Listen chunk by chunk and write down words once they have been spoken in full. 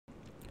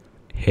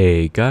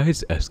Hey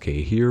guys, SK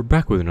here,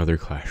 back with another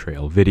Clash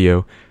Royale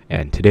video,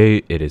 and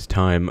today it is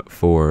time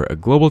for a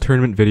global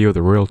tournament video.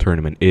 The Royal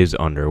Tournament is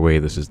underway.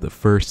 This is the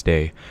first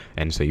day,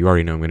 and so you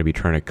already know I'm going to be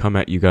trying to come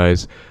at you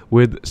guys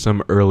with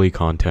some early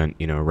content,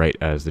 right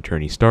as the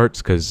tourney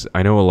starts, because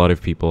I know a lot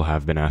of people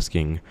have been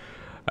asking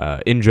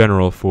in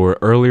general for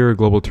earlier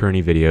global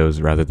tourney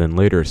videos rather than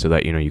later, so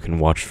that you can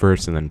watch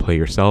first and then play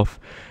yourself.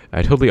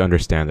 I totally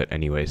understand that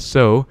anyways.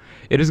 So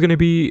it is going to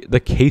be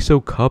the Queso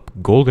Cup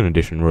Golden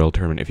Edition Royal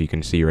Tournament, if you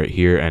can see right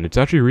here, and it's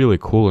actually really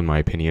cool in my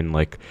opinion.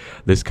 Like,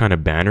 this kind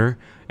of banner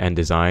and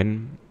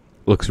design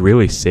looks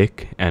really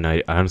sick, and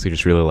I honestly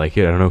just really like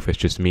it. I don't know if it's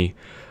just me.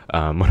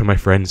 One of my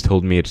friends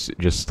told me it's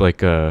just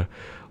like a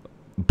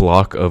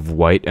block of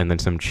white and then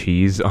some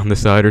cheese on the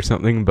side or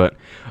something, but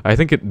I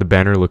think the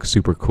banner looks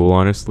super cool,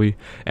 honestly.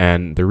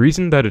 And the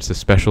reason that it's a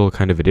special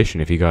kind of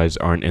edition, if you guys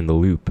aren't in the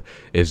loop,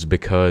 is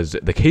because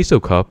the Queso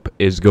Cup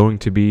is going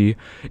to be,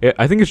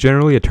 I think it's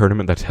generally a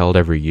tournament that's held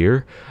every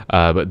year,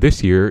 but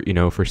this year,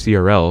 for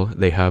CRL,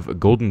 they have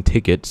golden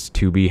tickets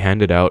to be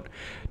handed out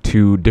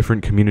to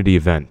different community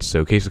events.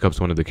 So Queso Cup's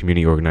one of the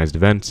community organized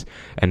events,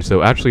 and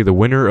so actually the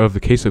winner of the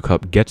Queso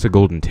Cup gets a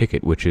golden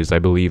ticket, which is, I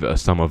believe, a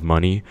sum of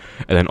money,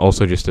 and then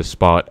also just a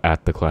spot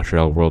at the Clash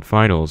Royale World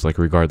Finals, like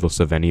regardless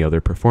of any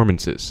other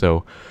performances.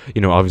 So,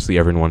 obviously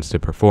everyone wants to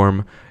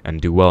perform and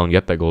do well and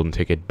get that golden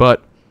ticket,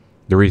 but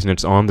the reason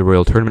it's on the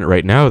Royal Tournament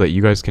right now, that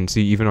you guys can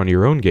see even on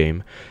your own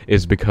game,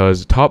 is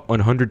because top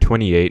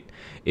 128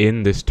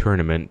 in this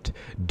tournament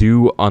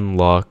do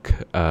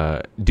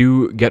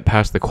get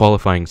past the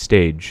qualifying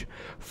stage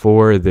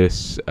for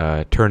this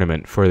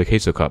tournament for the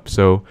Queso Cup.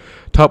 So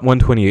top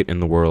 128 in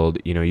the world,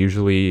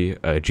 usually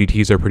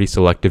GTs are pretty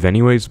selective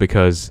anyways,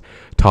 because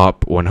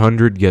top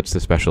 100 gets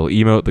the special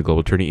emote, the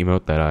Global Tourney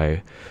emote that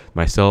I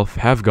myself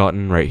have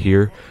gotten right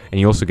here, and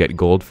you also get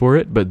gold for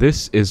it. But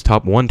this is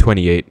top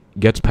 128,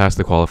 gets past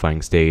the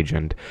qualifying stage,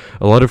 and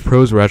a lot of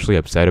pros were actually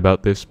upset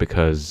about this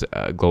because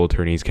global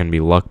tourneys can be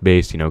luck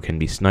based, can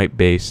be snipe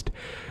based.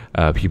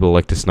 People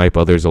like to snipe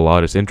others a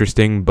lot. It's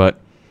interesting, but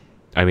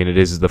I mean, it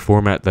is the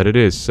format that it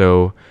is.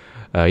 So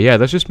yeah,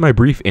 that's just my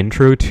brief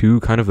intro to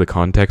kind of the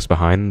context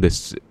behind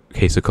this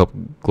Queso Cup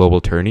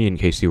Global Tourney, in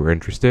case you were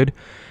interested.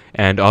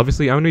 And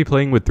obviously I'm going to be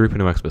playing with 3.0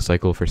 Xbow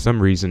Cycle. For some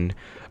reason,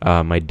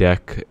 my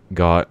deck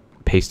got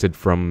pasted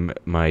from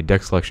my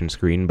deck selection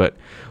screen, but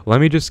let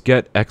me just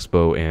get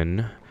Xbow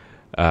in.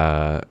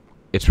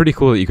 It's pretty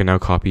cool that you can now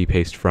copy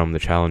paste from the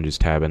challenges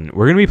tab, and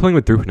we're going to be playing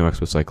with 3.0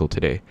 Xbow Cycle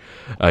today.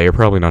 You're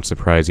probably not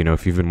surprised,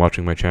 if you've been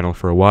watching my channel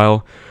for a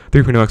while.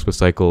 3.0 Xbow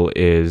Cycle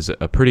is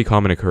a pretty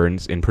common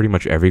occurrence in pretty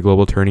much every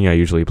global tourney. I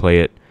usually play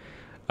it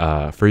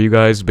for you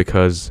guys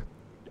because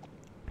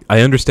I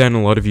understand a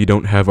lot of you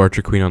don't have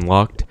Archer Queen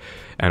unlocked,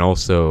 and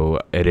also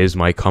it is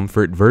my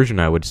comfort version,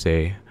 I would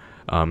say.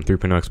 3.0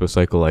 Xbow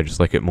Cycle, I just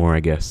like it more, I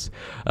guess.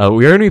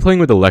 We are going to be playing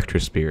with Electro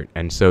Spirit,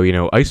 and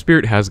so, Ice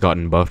Spirit has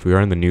gotten buffed. We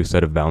are in the new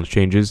set of balance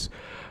changes,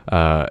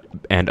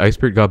 and Ice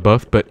Spirit got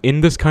buffed, but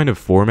in this kind of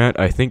format,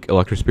 I think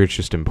Electro Spirit's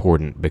just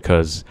important,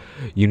 because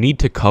you need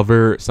to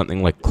cover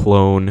something like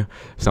Clone,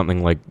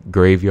 something like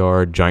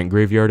Graveyard, Giant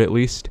Graveyard at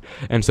least,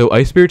 and so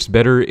Ice Spirit's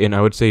better in,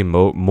 I would say,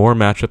 more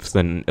matchups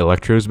than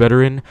Electro's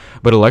better in,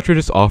 but Electro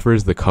just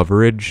offers the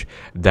coverage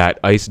that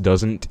Ice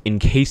doesn't, in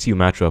case you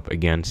match up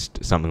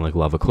against something like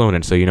Lava Clone.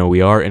 And so,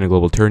 we are in a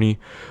global tourney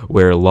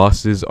where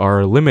losses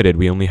are limited.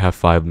 We only have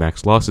 5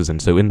 max losses,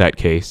 and so in that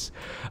case,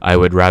 I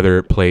would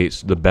rather play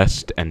the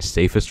best and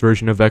safest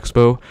version of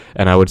Xbow,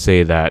 and I would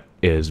say that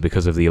is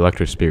because of the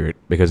Electro Spirit,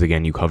 because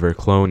again, you cover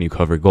Clone, you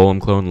cover Golem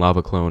Clone,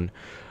 Lava Clone,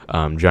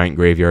 Giant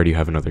Graveyard, you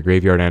have another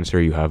Graveyard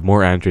answer, you have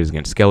more answers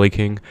against Skelly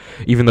King,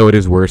 even though it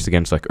is worse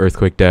against like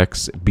Earthquake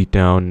decks,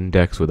 Beatdown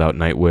decks without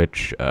Night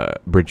Witch,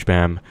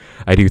 Bridgespam.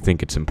 I do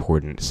think it's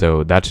important.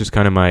 So that's just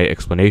kind of my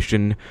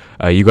explanation.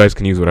 You guys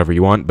can use whatever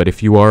you want, but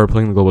if you are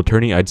playing the Global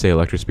Tourney, I'd say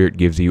Electro Spirit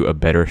gives you a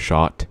better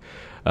shot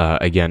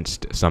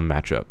against some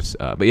matchups.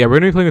 But yeah, we're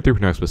going to be playing with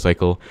 3.0 Xbow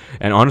Cycle,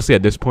 and honestly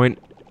at this point,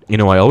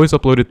 I always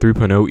uploaded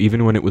 3.0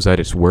 even when it was at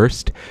its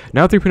worst.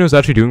 Now 3.0 is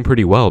actually doing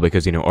pretty well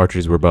because,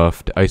 Archers were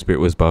buffed, Ice Spirit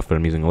was buffed, but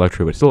I'm using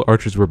Electro, but still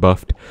Archers were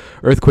buffed,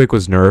 Earthquake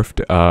was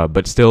nerfed,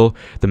 but still,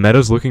 the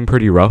meta's looking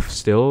pretty rough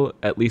still,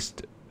 at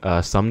least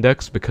some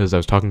decks, because I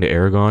was talking to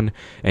Aragon,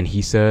 and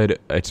he said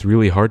it's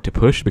really hard to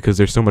push because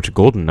there's so much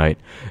Golden Knight,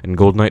 and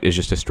Golden Knight is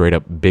just a straight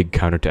up big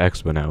counter to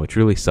Xbow now, which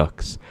really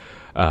sucks.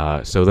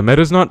 So the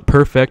meta's not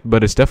perfect,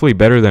 but it's definitely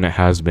better than it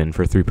has been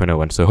for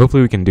 3.0, and so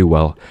hopefully we can do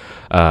well.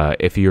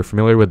 If you're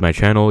familiar with my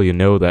channel, you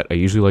know that I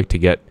usually like to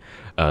get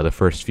the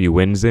first few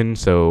wins in,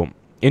 so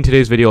in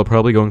today's video I'll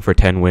probably going for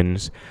 10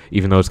 wins,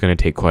 even though it's going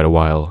to take quite a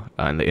while,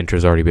 and the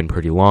intro's already been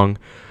pretty long.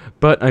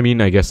 But, I mean,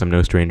 I guess I'm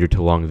no stranger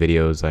to long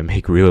videos. I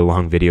make really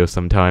long videos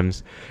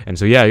sometimes. And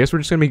so, yeah, I guess we're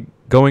just going to be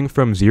going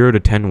from 0 to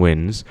 10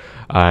 wins.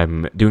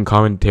 I'm doing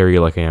commentary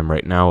like I am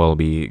right now. I'll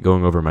be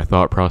going over my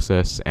thought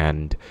process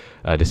and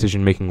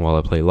decision-making while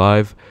I play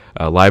live.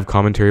 Live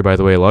commentary, by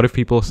the way, a lot of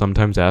people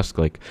sometimes ask,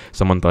 like,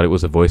 someone thought it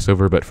was a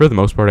voiceover, but for the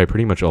most part, I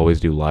pretty much always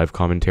do live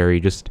commentary.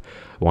 Just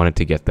wanted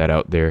to get that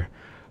out there.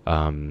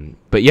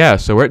 But yeah,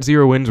 so we're at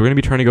 0 wins. We're going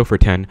to be trying to go for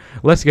 10.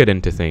 Let's get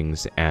into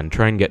things and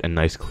try and get a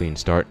nice clean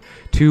start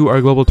to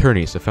our global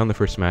tourney. So found the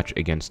first match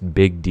against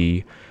Big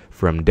D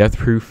from Death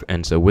Proof,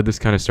 and so with this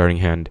kind of starting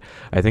hand,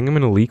 I think I'm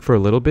going to leak for a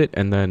little bit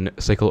and then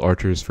cycle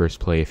Archers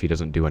first play if he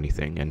doesn't do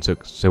anything. And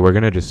so we're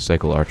going to just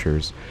cycle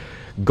Archers.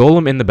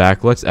 Golem in the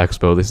back, let's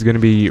Xbow. This is going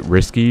to be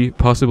risky,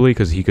 possibly,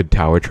 because he could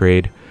tower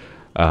trade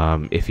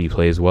if he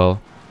plays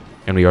well.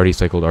 And we already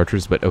cycled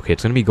Archers, but okay,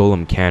 it's going to be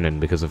Golem Cannon,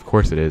 because of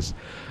course it is.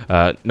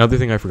 Another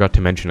thing I forgot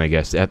to mention, I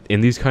guess,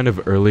 in these kind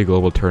of early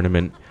global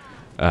tournament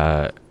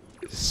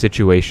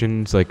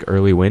situations, like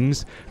early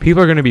wins,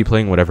 people are going to be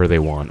playing whatever they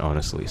want,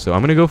 honestly. So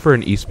I'm going to go for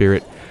an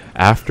E-Spirit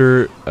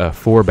after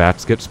 4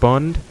 bats get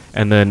spawned,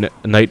 and then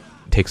Knight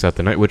takes out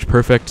the Night Witch.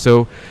 Perfect.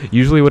 So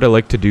usually what I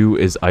like to do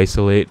is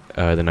isolate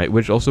the Night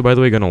Witch. Also, by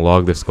the way, going to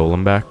log this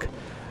Golem back.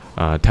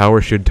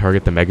 Tower should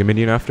target the Mega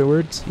Minion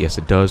afterwards. Yes,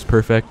 it does.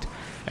 Perfect.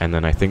 And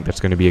then I think that's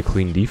going to be a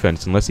clean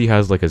defense, unless he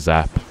has like a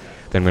zap.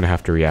 Then I'm going to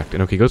have to react.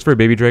 And okay, goes for a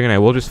Baby Dragon. I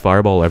will just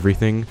fireball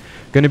everything.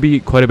 Going to be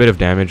quite a bit of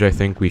damage, I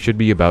think. We should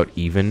be about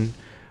even.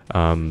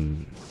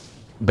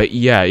 But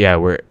yeah,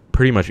 we're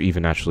pretty much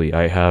even, actually.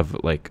 I have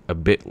like a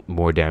bit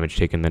more damage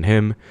taken than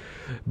him.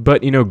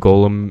 But, you know,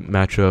 Golem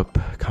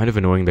matchup. Kind of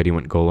annoying that he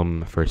went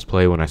Golem first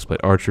play when I split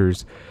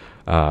Archers.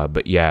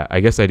 But yeah, I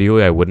guess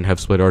ideally I wouldn't have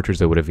split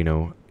Archers. I would have, you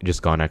know,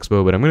 just gone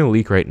Xbow. But I'm going to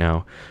leak right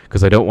now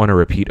because I don't want a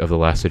repeat of the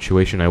last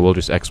situation. I will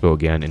just Xbow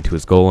again into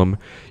his Golem.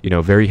 You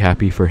know, very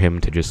happy for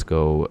him to just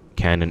go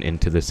Cannon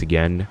into this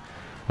again.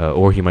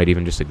 Or he might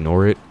even just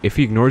ignore it. If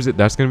he ignores it,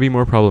 that's going to be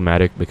more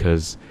problematic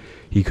because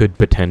he could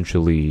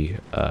potentially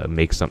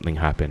make something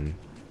happen.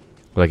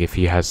 Like if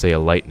he has, say, a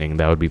Lightning,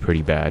 that would be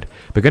pretty bad.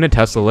 But going to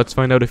Tesla, let's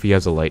find out if he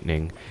has a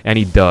Lightning. And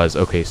he does.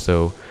 Okay,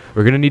 so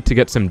we're going to need to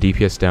get some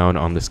DPS down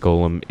on this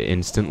Golem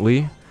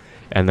instantly.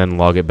 And then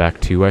log it back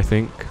too, I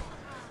think.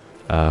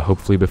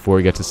 Hopefully before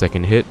he gets a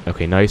second hit.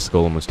 Okay, nice.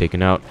 Golem was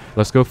taken out.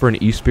 Let's go for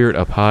an E-Spirit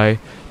up high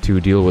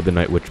to deal with the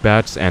Night Witch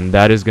bats. And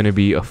that is going to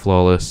be a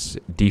flawless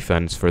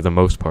defense for the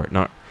most part.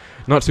 Not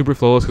super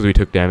flawless because we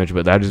took damage,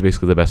 but that is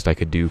basically the best I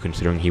could do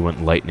considering he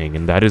went Lightning.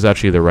 And that is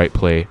actually the right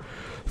play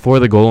for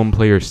the Golem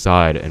player's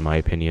side, in my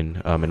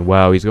opinion. And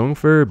wow, he's going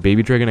for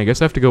Baby Dragon. I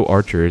guess I have to go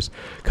Archers.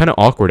 Kind of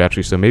awkward,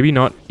 actually, so maybe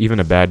not even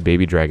a bad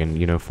Baby Dragon,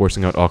 you know,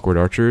 forcing out awkward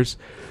Archers.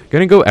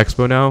 Gonna go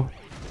Xbow now.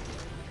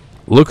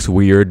 Looks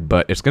weird,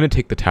 but it's gonna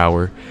take the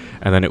tower,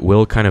 and then it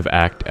will kind of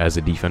act as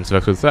a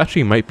defensive Xbow. This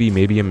actually might be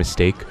maybe a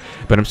mistake,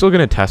 but I'm still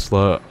gonna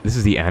Tesla. This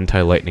is the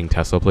anti-lightning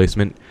Tesla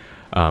placement,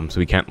 so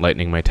we can't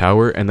lightning my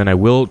tower, and then I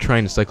will try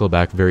and cycle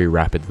back very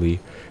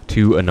rapidly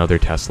to another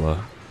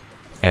Tesla,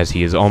 as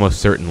he is almost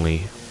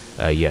certainly,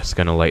 yes,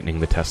 gonna lightning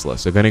the Tesla.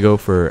 So gonna go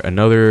for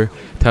another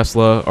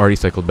Tesla, already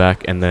cycled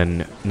back, and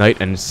then Knight.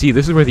 And see,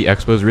 this is where the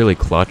Xbow is really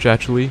clutch,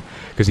 actually,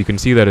 because you can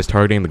see that it's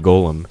targeting the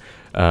Golem,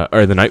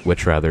 or the Night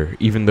Witch, rather,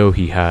 even though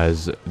he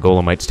has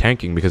Golemites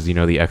tanking, because, you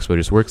know, the Xbow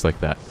just works like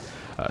that.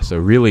 So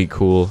really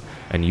cool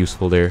and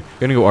useful there.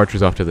 Gonna go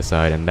Archers off to the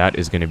side, and that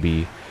is gonna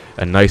be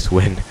a nice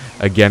win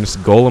against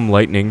Golem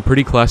Lightning.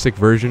 Pretty classic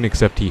version,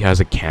 except he has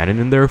a cannon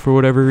in there for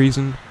whatever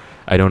reason.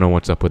 I don't know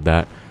what's up with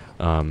that.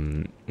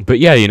 But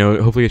yeah, you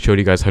know, hopefully I showed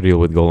you guys how to deal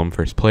with Golem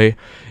first play.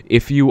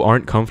 If you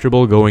aren't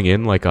comfortable going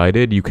in like I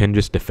did, you can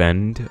just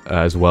defend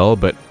as well,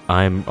 but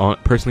I'm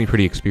personally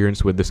pretty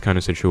experienced with this kind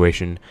of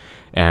situation,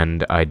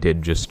 and I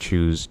did just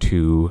choose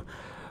to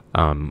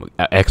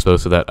Xbow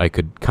so that I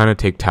could kind of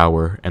take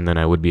tower, and then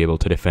I would be able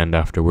to defend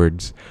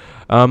afterwards.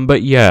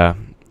 But yeah,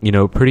 you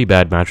know, pretty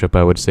bad matchup,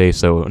 I would say,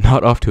 so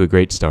not off to a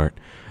great start.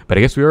 But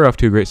I guess we are off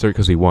to a great start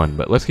because we won,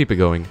 but let's keep it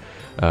going.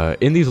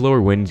 In these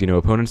lower wins, you know,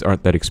 opponents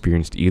aren't that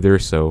experienced either,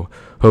 so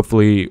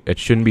hopefully it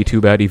shouldn't be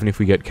too bad even if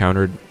we get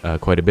countered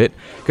quite a bit.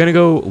 Gonna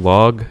go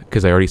log,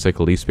 because I already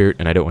cycled E-Spirit,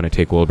 and I don't want to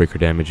take Wallbreaker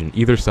damage in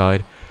either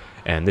side.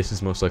 And this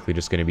is most likely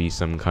just going to be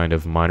some kind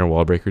of minor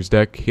Wallbreakers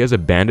deck. He has a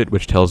Bandit,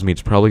 which tells me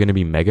it's probably going to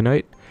be Mega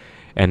Knight.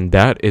 And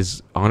that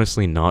is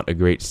honestly not a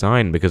great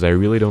sign, because I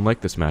really don't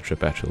like this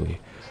matchup, actually.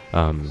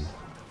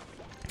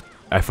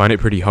 I find it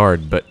pretty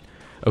hard, but...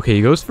 Okay,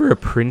 he goes for a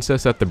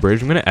Princess at the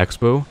bridge. I'm going to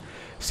Xbow.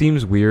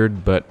 Seems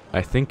weird, but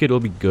I think it'll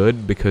be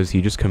good because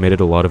he just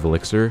committed a lot of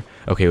Elixir.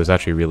 Okay, it was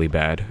actually really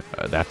bad.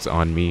 That's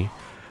on me.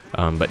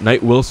 But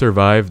Knight will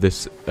survive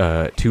this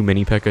 2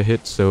 mini P.E.K.K.A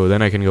hits, so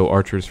then I can go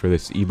Archers for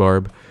this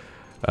E-Barb.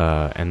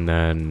 And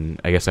then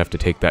I guess I have to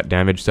take that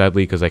damage,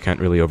 sadly, because I can't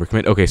really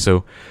overcommit. Okay,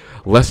 so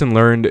lesson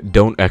learned,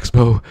 don't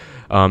Xbow.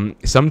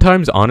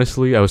 Sometimes,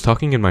 honestly, I was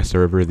talking in my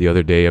server the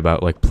other day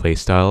about, like,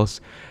 playstyles,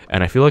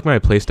 and I feel like my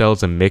playstyle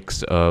is a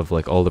mix of,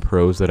 like, all the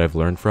pros that I've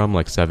learned from,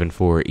 like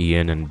 7-4,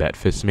 Ian, and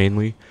Betfist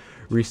mainly,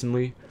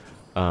 recently.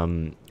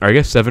 Or I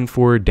guess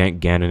 7-4,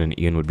 Dank, Ganon, and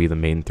Ian would be the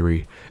main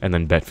 3, and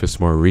then Betfist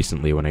more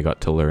recently when I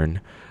got to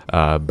learn.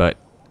 But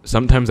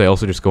sometimes I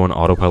also just go in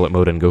autopilot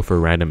mode and go for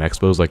random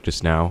Xbows like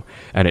just now,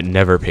 and it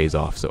never pays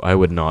off, so I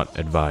would not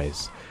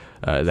advise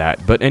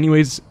that. But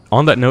anyways,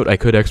 on that note, I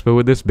could Xbow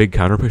with this big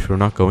counter push, but I'm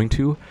not going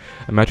to.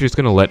 I'm actually just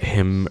going to let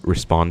him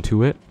respond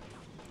to it.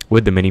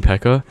 with the mini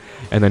P.E.K.K.A,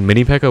 and then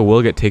mini P.E.K.K.A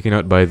will get taken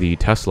out by the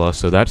Tesla,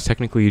 so that's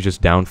technically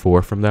just down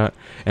 4 from that,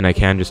 and I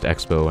can just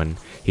Xbow, and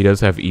he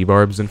does have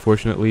E-Barbs,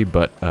 unfortunately,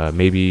 but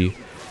maybe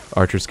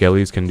Archer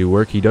Skellies can do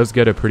work. He does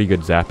get a pretty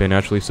good zap in,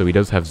 actually, so he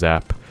does have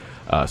zap,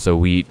 so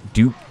we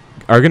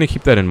are going to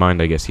keep that in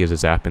mind. I guess he has a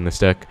zap in this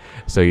deck,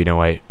 so, you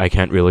know, I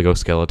can't really go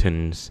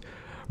Skeletons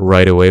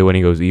right away when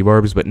he goes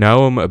E-Barbs, but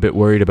now I'm a bit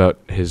worried about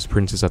his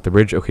Princess at the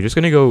Bridge. Okay, just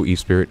gonna go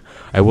E-Spirit.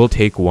 I will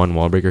take one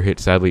Wallbreaker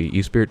hit. Sadly,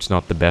 E-Spirit's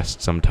not the best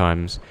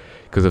sometimes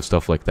because of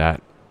stuff like that.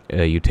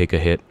 You take a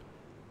hit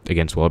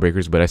against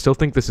Wallbreakers, but I still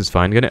think this is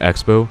fine. Gonna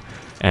Xbow,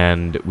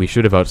 and we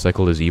should have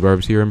outcycled his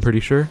E-Barbs here, I'm pretty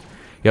sure.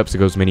 Yep, so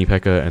goes mini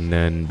P.E.K.K.A and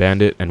then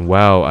Bandit, and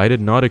wow, I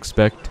did not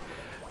expect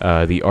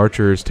the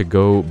Archers to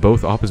go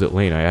both opposite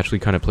lane. I actually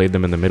kind of played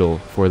them in the middle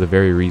for the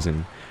very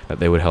reason that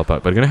they would help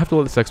out, but I'm gonna have to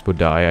let this Xbow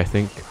die, I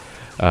think.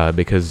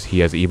 Because he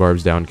has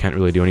E-Barbs down, can't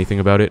really do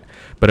anything about it.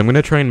 But I'm going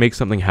to try and make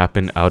something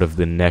happen out of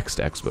the next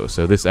Xbow.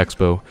 So this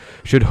Xbow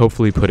should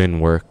hopefully put in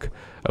work.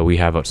 We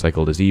have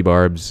outcycled his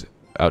E-Barbs,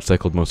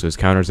 outcycled most of his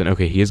counters, and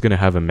okay, he is going to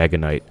have a Mega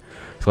Knight.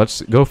 So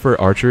let's go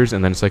for Archers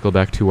and then cycle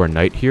back to our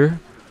Knight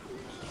here.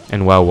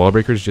 And wow,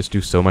 Wallbreakers just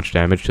do so much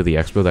damage to the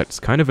Xbow, that's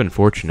kind of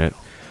unfortunate.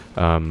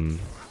 And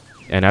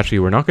actually,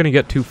 we're not going to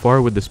get too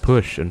far with this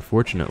push,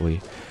 unfortunately.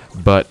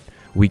 But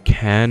we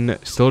can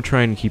still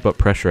try and keep up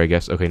pressure, I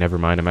guess. Okay, never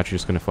mind. I'm actually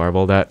just going to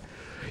fireball that.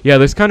 Yeah,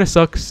 this kind of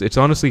sucks. It's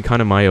honestly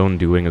kind of my own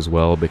doing as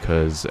well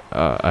because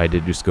I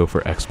did just go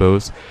for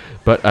Expos.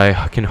 But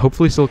I can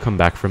hopefully still come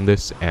back from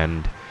this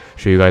and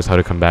show you guys how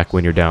to come back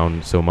when you're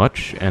down so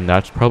much. And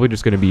that's probably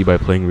just going to be by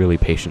playing really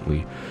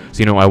patiently. So,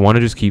 you know, I want to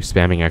just keep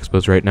spamming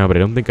Expos right now, but I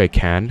don't think I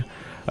can.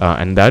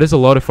 And that is a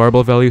lot of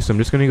fireball value, so I'm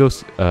just going to go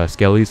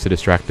Skellies to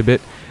distract a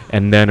bit.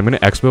 And then I'm going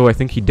to Expo. I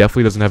think he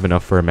definitely doesn't have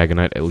enough for a Mega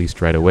Knight, at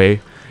least right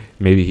away.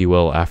 Maybe he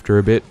will after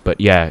a bit,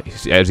 but yeah,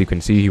 as you can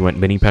see, he went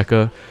mini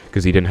P.E.K.K.A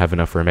because he didn't have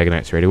enough for a Mega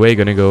Knight straight away.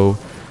 Gonna go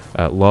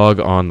log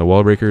on the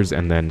Wallbreakers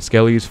and then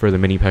Skellies for the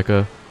mini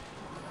P.E.K.K.A.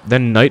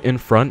 Then Knight in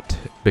front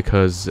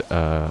because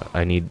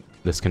I need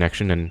this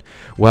connection, and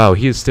wow,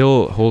 he is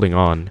still holding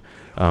on.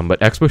 But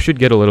Expo should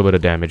get a little bit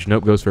of damage.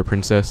 Nope, goes for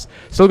Princess.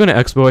 Still gonna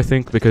Expo, I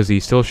think, because he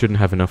still shouldn't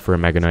have enough for a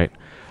Mega Knight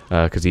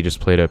because he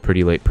just played a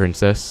pretty late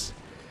Princess.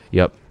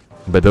 Yep,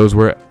 but those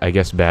were, I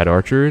guess, bad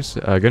Archers.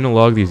 Gonna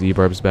log these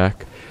E-Barbs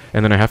back.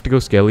 And then I have to go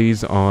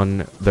Skellies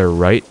on the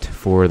right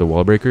for the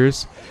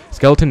Wallbreakers.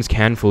 Skeletons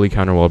can fully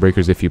counter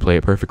Wallbreakers if you play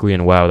it perfectly,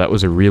 and wow, that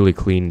was a really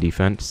clean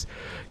defense.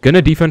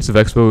 Gonna defensive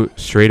Expo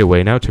straight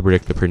away now to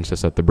predict the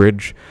Princess at the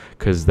Bridge,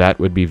 because that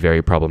would be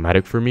very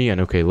problematic for me. And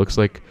okay, looks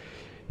like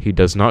he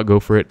does not go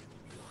for it.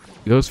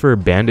 He goes for a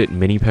Bandit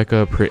mini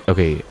P.E.K.K.A.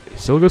 Okay,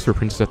 still goes for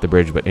Princess at the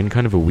Bridge, but in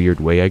kind of a weird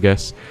way, I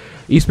guess.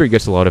 E-Spirit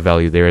gets a lot of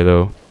value there,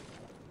 though.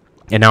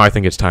 And now I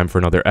think it's time for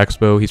another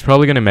Expo. He's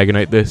probably going to Mega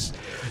Knight this,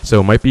 so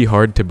it might be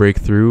hard to break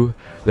through.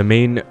 The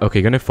main...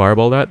 Okay, going to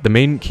Fireball that. The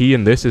main key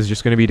in this is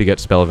just going to be to get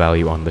spell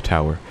value on the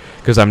tower,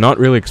 because I'm not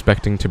really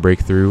expecting to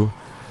break through,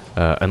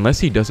 unless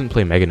he doesn't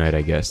play Mega Knight,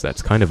 I guess.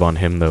 That's kind of on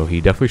him, though. He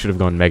definitely should have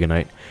gone Mega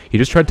Knight. He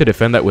just tried to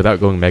defend that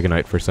without going Mega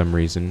Knight for some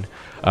reason.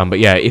 But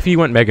yeah, if he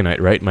went Mega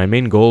Knight, right, my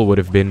main goal would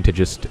have been to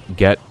just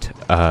get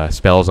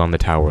spells on the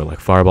tower, like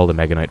Fireball the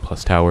Mega Knight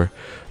plus tower,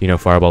 you know,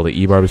 Fireball the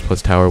E-Barbs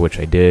plus tower, which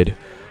I did.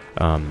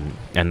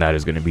 And that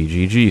is going to be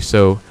GG.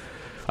 So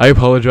I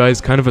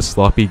apologize, kind of a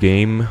sloppy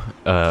game,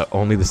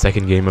 only the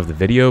second game of the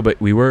video, but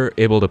we were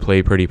able to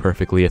play pretty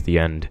perfectly at the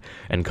end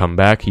and come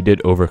back. He did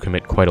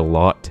overcommit quite a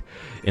lot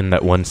in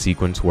that one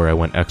sequence where I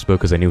went Expo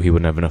because I knew he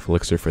wouldn't have enough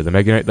elixir for the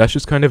Mega Knight. That's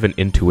just kind of an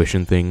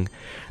intuition thing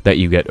that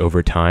you get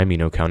over time, you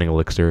know, counting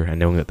elixir and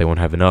knowing that they won't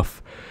have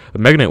enough. The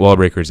Mega Knight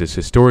Wallbreakers is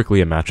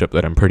historically a matchup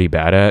that I'm pretty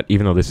bad at,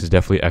 even though this is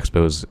definitely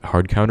Expo's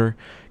hard counter,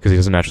 because he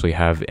doesn't actually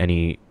have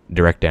any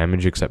direct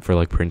damage except for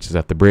like Princess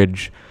at the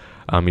Bridge.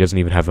 He doesn't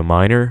even have a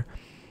minor.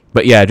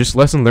 But yeah, just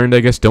lesson learned,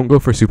 I guess. Don't go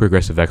for super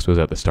aggressive Expos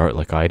at the start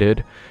like I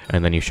did,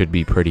 and then you should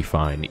be pretty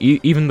fine.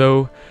 Even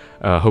though,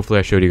 hopefully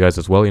I showed you guys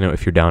as well, you know,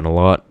 if you're down a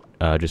lot,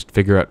 just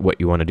figure out what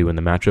you want to do in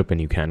the matchup,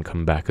 and you can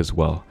come back as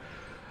well.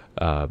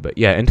 But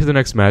yeah, into the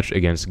next match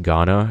against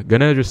Ghana.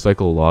 Gonna just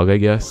cycle Log, I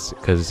guess,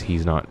 because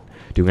he's not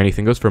doing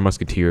anything. Goes for a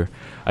Musketeer.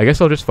 I guess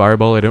I'll just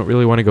Fireball. I don't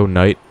really want to go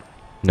Knight,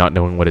 not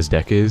knowing what his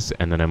deck is,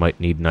 and then I might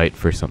need Knight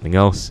for something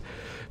else.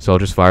 So I'll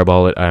just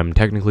Fireball it. I'm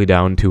technically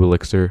down 2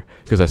 elixir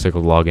because I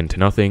cycled Log into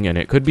nothing, and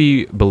it could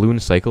be Balloon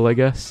Cycle, I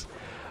guess.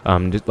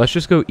 Let's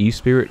just go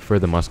E-Spirit for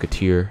the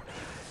Musketeer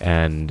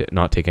and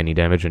not take any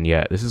damage. And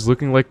yeah, this is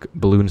looking like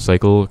Balloon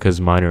Cycle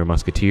because minor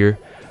Musketeer.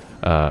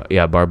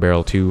 Yeah, Bar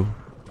Barrel too.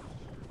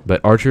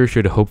 But Archer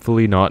should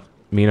hopefully not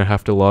mean I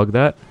have to log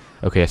that.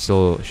 Okay, I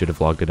still should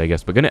have logged it, I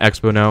guess. But gonna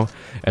Expo now,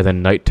 and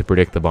then Knight to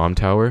predict the Bomb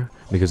Tower,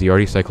 because he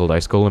already cycled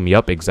Ice Golem.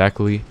 Yup,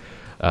 exactly.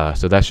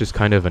 So that's just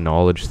kind of a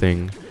knowledge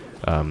thing.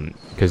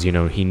 Because, you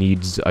know, he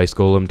needs Ice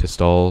Golem to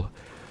stall,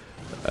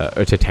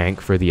 or to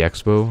tank for the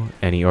Expo,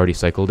 and he already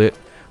cycled it.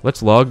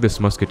 Let's log this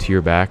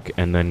Musketeer back,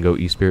 and then go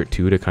E-Spirit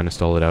 2 to kind of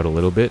stall it out a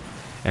little bit.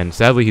 And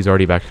sadly, he's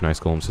already back to Ice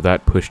Golem, so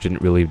that push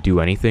didn't really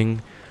do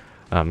anything.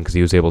 because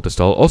he was able to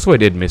stall. Also, I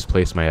did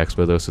misplace my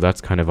Xbow, though, so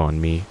that's kind of on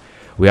me.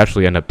 We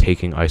actually end up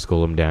taking Ice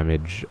Golem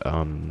damage.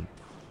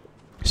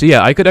 So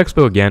yeah, I could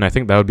Xbow again. I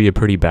think that would be a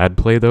pretty bad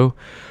play, though.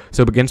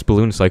 So against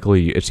Balloon Cycle,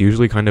 it's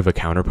usually kind of a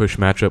counter push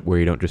matchup where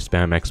you don't just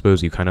spam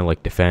Xbows, you kind of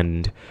like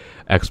defend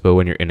Xbow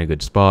when you're in a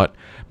good spot.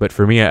 But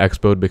for me, I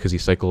Xbowed because he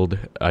cycled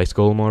Ice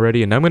Golem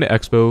already, and now I'm going to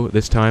Xbow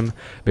this time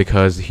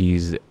because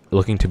he's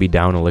looking to be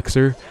down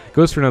Elixir.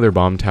 Goes for another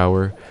Bomb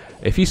Tower.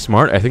 If he's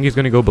smart, I think he's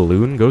going to go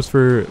Balloon. Goes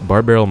for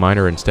Barbarrel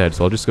Miner instead,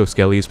 so I'll just go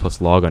Skellies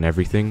plus Log on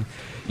everything.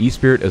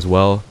 E-Spirit as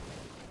well.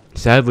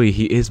 Sadly,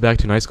 he is back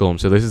to Ice Golem,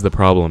 so this is the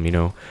problem, you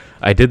know.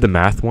 I did the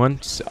math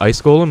once.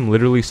 Ice Golem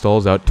literally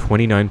stalls out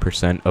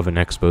 29% of an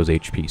Xbow's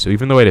HP. So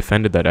even though I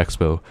defended that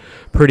Xbow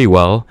pretty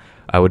well,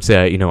 I would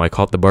say, I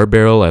caught the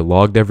Barbarrel, I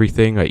logged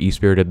everything, I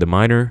E-Spirited the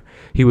Miner.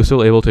 He was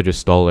still able to just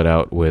stall it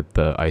out with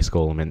the Ice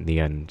Golem in the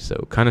end,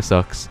 so kind of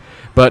sucks.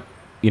 But,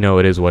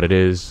 it is what it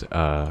is.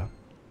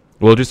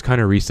 We'll just kind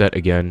of reset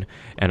again,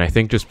 and I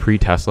think just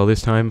pre-Tesla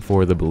this time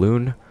for the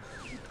Balloon.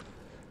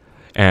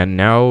 And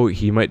now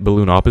he might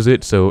Balloon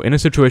opposite, so in a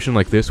situation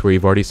like this where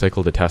you've already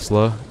cycled a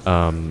Tesla,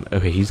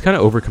 okay, he's kind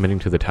of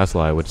overcommitting to the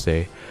Tesla, I would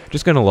say.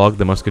 Just gonna log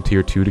the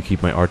Musketeer 2 to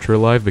keep my Archer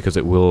alive, because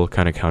it will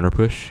kind of counter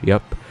push,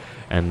 yep.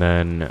 And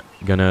then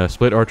gonna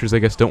split Archers, I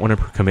guess, don't want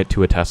to commit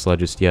to a Tesla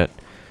just yet.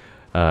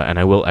 And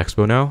I will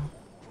Expo now,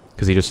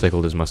 because he just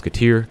cycled his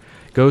Musketeer.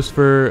 Goes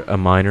for a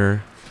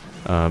Miner,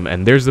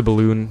 and there's the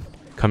Balloon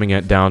coming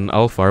down.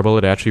 I'll Fireball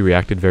it, I actually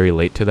reacted very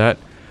late to that.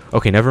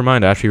 Okay, never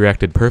mind, I actually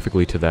reacted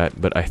perfectly to that,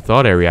 but I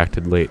thought I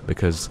reacted late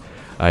because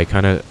I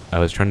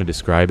was trying to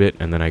describe it,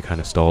 and then I kind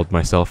of stalled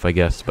myself, I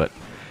guess, but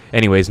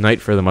anyways,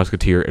 Knight for the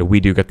Musketeer, and we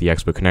do get the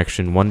Expo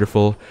connection,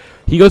 wonderful.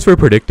 He goes for a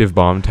Predictive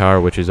Bomb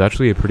Tower, which is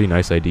actually a pretty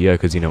nice idea,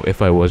 because,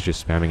 if I was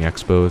just spamming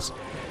Expos,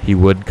 he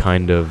would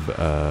kind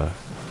of,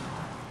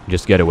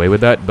 just get away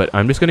with that, but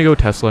I'm just going to go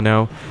Tesla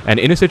now, and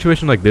in a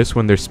situation like this,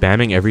 when they're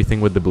spamming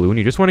everything with the Balloon,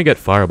 you just want to get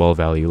Fireball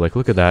value, like,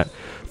 look at that.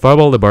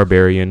 Fireball the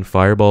Barbarian,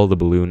 Fireball the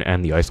Balloon,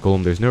 and the Ice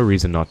Golem. There's no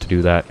reason not to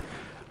do that.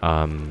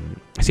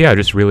 So yeah,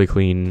 just really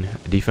clean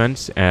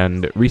defense,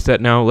 and reset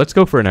now. Let's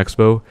go for an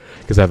Expo,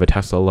 because I have a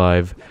Tesla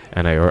alive,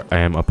 and I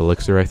am up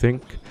Elixir, I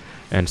think.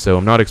 And so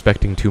I'm not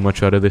expecting too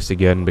much out of this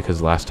again,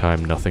 because last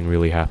time nothing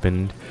really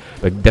happened.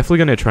 But definitely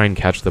going to try and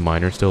catch the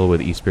Miner still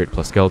with E-Spirit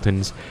plus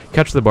Skeletons,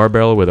 catch the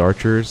Barbarrel with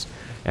Archers,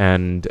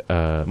 and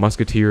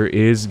Musketeer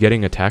is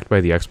getting attacked by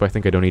the Expo. I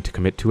think I don't need to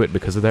commit to it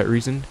because of that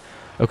reason.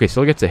 Okay,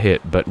 still gets a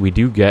hit, but we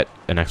do get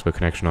an Expo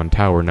connection on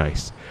Tower,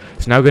 nice.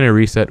 So now going to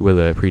reset with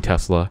a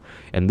pre-Tesla,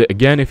 and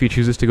again, if he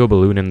chooses to go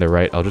Balloon in the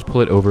right, I'll just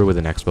pull it over with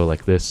an Expo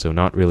like this, so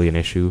not really an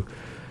issue.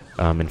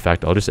 In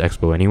fact, I'll just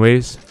Expo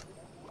anyways,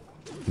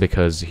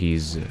 because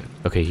he's...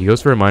 okay, he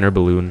goes for a Miner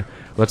Balloon.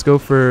 Let's go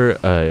for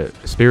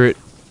Spirit,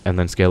 and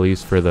then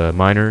Skellies for the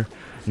Miner.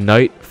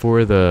 Knight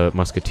for the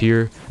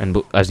Musketeer, and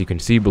as you can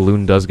see,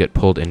 Balloon does get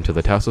pulled into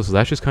the Tesla, so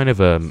that's just kind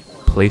of a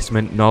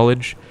placement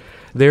knowledge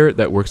there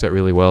that works out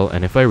really well.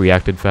 And if I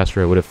reacted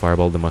faster, I would have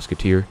Fireballed the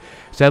Musketeer.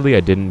 Sadly, I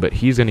didn't, but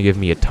he's going to give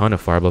me a ton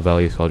of Fireball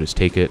value, so I'll just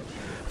take it,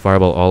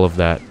 Fireball all of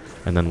that,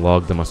 and then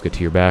log the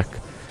Musketeer back.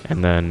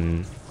 And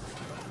then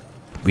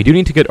we do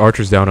need to get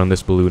Archers down on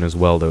this Balloon as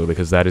well, though,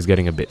 because that is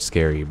getting a bit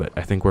scary, but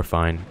I think we're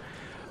fine.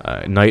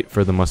 Knight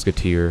for the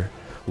Musketeer,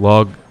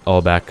 log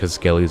all back because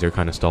Skellies are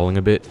kind of stalling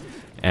a bit,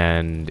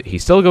 and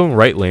he's still going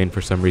right lane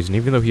for some reason,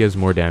 even though he has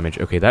more damage.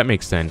 Okay, that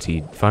makes sense.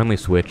 He finally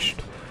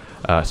switched.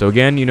 So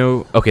again,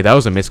 okay, that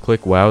was a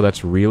misclick. Wow,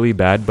 that's really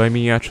bad by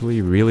me,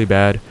 actually, really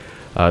bad.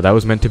 That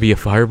was meant to be a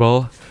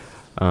Fireball.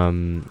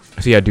 So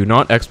yeah, do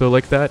not Expo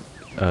like that.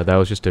 That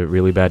was just a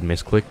really bad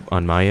misclick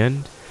on my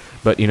end.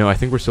 But, I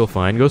think we're still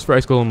fine. Goes for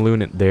Ice Golem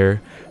Balloon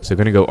there. So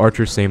going to go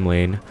Archer same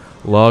lane,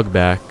 log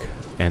back,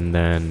 and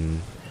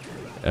then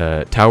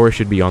Tower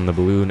should be on the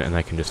Balloon, and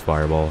I can just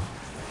Fireball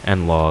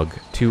and log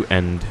to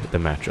end the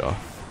match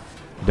off.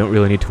 Don't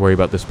really need to worry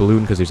about this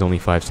Balloon because there's only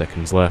 5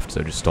 seconds left,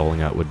 so just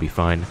stalling out would be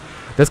fine.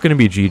 That's going to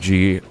be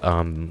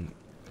GG.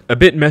 A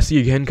bit messy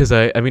again because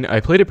I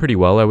played it pretty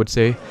well, I would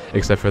say,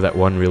 except for that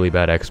one really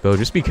bad Expo.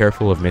 Just be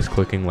careful of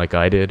misclicking like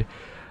I did,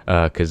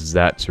 because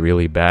that's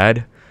really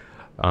bad.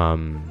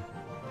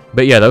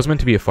 But yeah, that was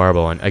meant to be a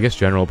Fireball, and I guess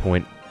general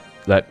point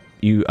that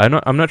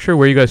I'm not sure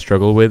where you guys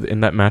struggle with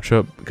in that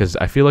matchup, because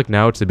I feel like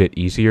now it's a bit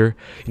easier.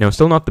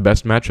 Still not the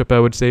best matchup, I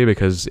would say,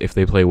 because if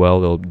they play well,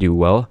 they'll do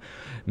well.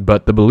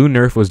 But the Balloon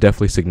nerf was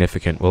definitely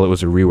significant. Well, it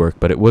was a rework,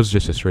 but it was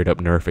just a straight-up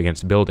nerf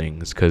against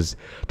buildings, because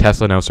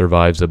Tesla now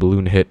survives a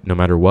Balloon hit no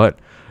matter what.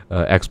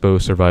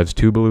 Expo survives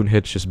 2 Balloon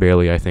hits, just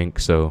barely, I think.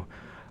 So,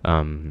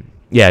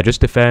 yeah,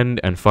 just defend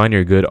and find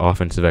your good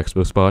offensive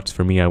Expo spots.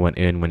 For me, I went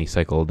in when he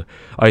cycled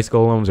Ice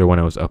Golems or when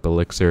I was up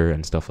Elixir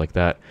and stuff like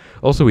that.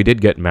 Also, we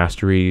did get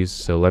Masteries,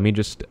 so let me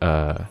just...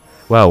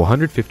 wow,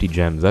 150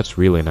 gems, that's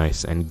really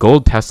nice. And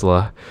Gold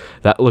Tesla,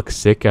 that looks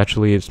sick,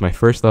 actually. It's my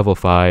first level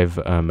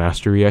 5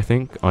 Mastery, I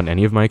think, on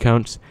any of my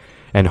accounts.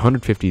 And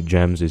 150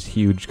 gems is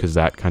huge, because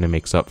that kind of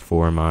makes up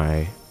for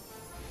my...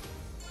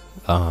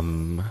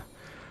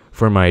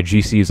 For my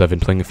GCs, I've been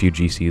playing a few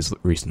GCs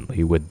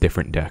recently with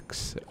different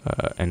decks.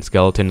 And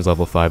Skeleton's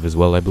level 5 as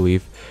well, I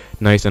believe.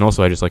 Nice, and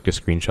also I just like to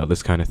screenshot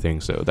this kind of thing,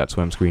 so that's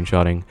why I'm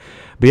screenshotting.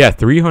 But yeah,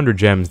 300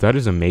 gems, that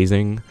is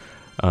amazing.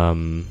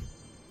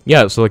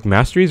 Yeah, so like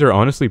Masteries are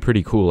honestly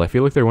pretty cool. I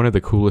feel like they're one of the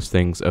coolest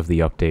things of the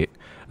update,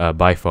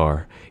 by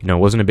far. You know,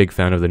 I wasn't a big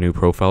fan of the new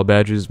profile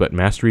badges, but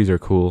Masteries are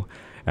cool.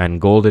 And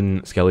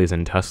Golden, Skellies,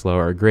 and Tesla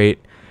are great.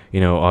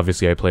 You know,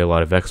 obviously I play a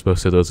lot of Xbow,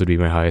 so those would be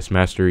my highest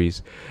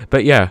Masteries.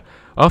 But yeah,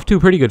 off to a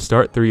pretty good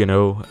start,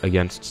 3-0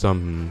 against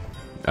some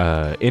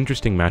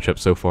interesting matchups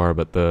so far,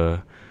 but the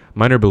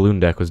Minor Balloon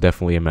deck was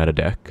definitely a meta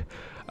deck.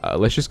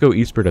 Let's just go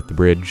Eastward at the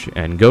bridge,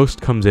 and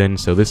Ghost comes in,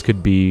 so this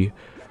could be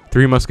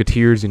Three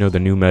Musketeers, you know, the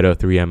new meta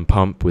 3M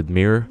pump with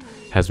Mirror.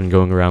 Has been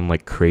going around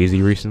like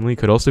crazy recently.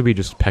 Could also be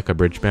just P.E.K.K.A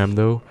Bridgespam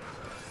though,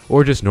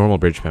 or just normal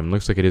Bridgespam.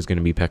 Looks like it is going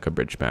to be P.E.K.K.A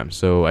Bridgespam,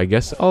 so I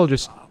guess I'll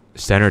just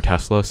center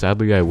Tesla.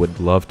 Sadly, I would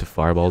love to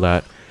fireball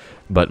that,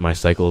 but my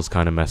cycle is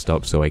kind of messed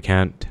up, so I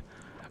can't.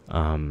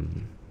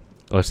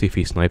 Let's see if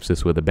he snipes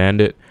this with a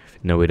bandit.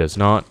 No, he does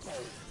not.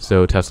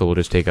 So Tesla will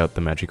just take out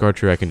the magic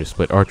archer. I can just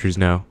split archers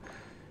now.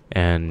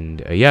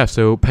 And yeah,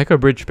 so P.E.K.K.A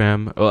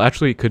Bridgespam. Well,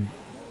 actually, it could.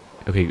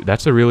 Okay,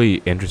 that's a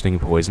really interesting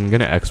poison. I'm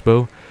gonna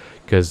Xbow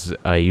because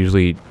I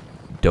usually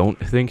don't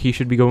think he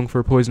should be going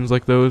for poisons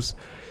like those.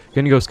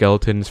 Gonna go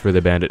skeletons for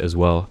the bandit as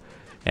well.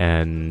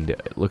 And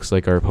it looks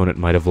like our opponent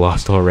might have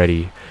lost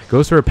already.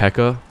 Goes for a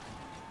P.E.K.K.A.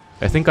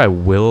 I think I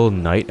will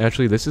knight.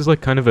 Actually, this is like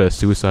kind of a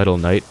suicidal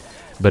knight.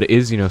 But it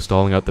is, you know,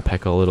 stalling out the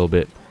P.E.K.K.A a little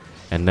bit.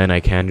 And then I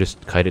can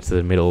just kite it to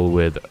the middle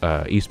with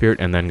E-Spirit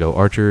and then go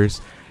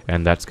archers.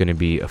 And that's going to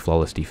be a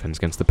flawless defense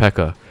against the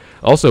P.E.K.K.A.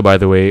 Also, by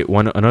the way,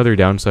 another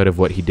downside of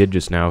what he did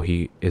just now,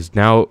 he is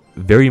now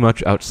very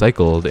much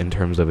outcycled in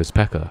terms of his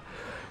P.E.K.K.A.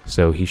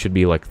 So he should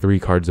be like 3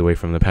 cards away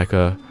from the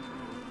P.E.K.K.A.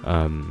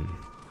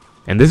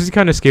 And this is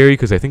kind of scary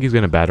because I think he's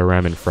going to battle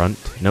ram in front.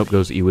 Nope,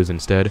 goes Ewiz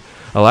instead.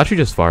 I'll actually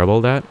just fireball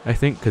that, I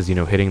think, because, you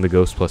know, hitting the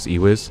ghost plus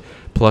Ewiz.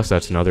 Plus,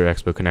 that's another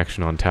Xbow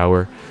connection on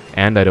tower.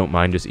 And I don't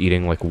mind just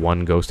eating, like,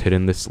 1 ghost hit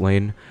in this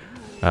lane.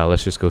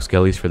 Let's just go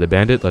Skellies for the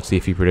bandit. Let's see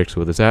if he predicts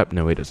with his app.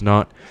 No, he does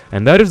not.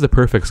 And that is the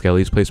perfect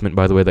Skellies placement,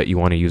 by the way, that you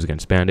want to use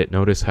against bandit.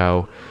 Notice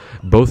how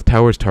both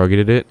towers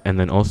targeted it, and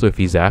then also if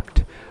he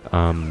zapped,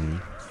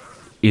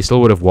 he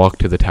still would have walked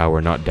to the tower,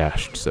 not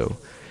dashed. So,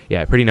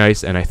 yeah, pretty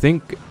nice. And I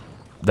think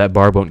that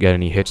barb won't get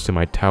any hits to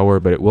my tower,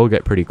 but it will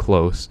get pretty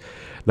close.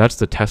 That's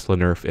the Tesla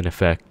nerf in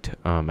effect.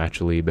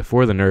 Actually,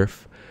 before the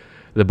nerf,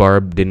 the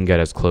barb didn't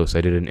get as close.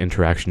 I did an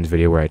interactions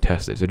video where I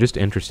tested, so just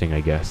interesting, I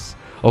guess.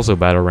 Also,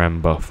 battle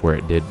ram buff where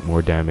it did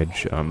more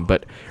damage.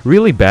 But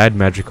really bad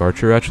magic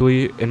archer,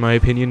 actually, in my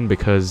opinion,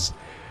 because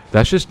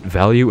that's just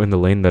value in the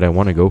lane that I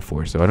want to go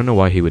for. So I don't know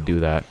why he would do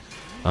that.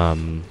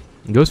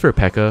 Goes for a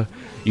P.E.K.K.A.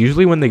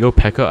 Usually when they go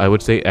P.E.K.K.A, I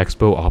would say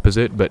Xbow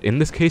opposite, but in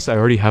this case, I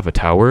already have a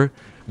tower.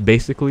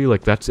 Basically,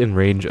 like, that's in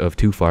range of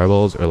 2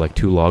 fireballs, or like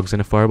 2 logs in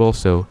a fireball,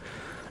 so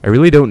I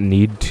really don't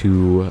need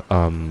to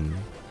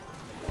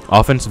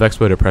offensive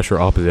Xbow to pressure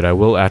opposite. I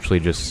will actually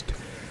just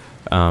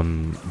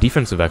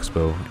defensive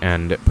Xbow,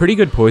 and pretty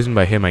good poison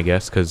by him, I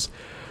guess, because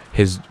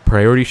his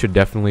priority should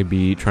definitely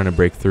be trying to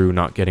break through,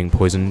 not getting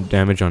poison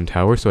damage on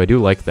tower, so I do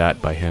like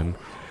that by him.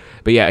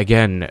 But yeah,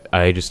 again,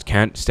 I just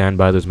can't stand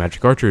by those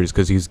magic archers,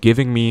 because he's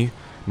giving me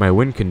my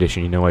win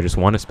condition, you know. I just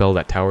want to spell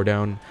that tower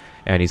down,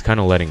 and he's kind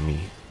of letting me.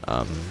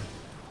 I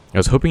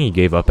was hoping he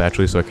gave up,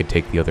 actually, so I could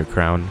take the other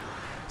crown.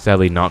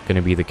 Sadly, not going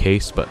to be the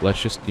case, but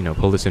let's just, you know,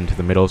 pull this into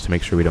the middle to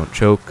make sure we don't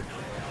choke.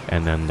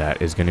 And then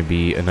that is going to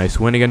be a nice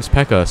win against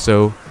P.E.K.K.A.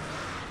 So,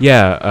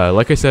 yeah,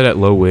 like I said, at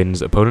low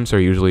wins, opponents are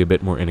usually a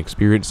bit more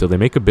inexperienced, so they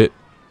make a bit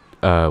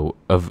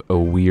of a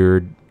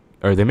weird,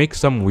 or they make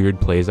some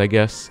weird plays, I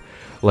guess.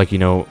 Like, you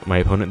know, my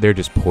opponent there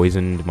just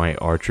poisoned my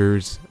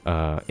archers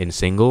in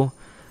single.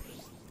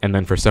 And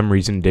then for some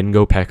reason didn't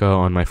go P.E.K.K.A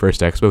on my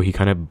first Xbow. He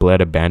kind of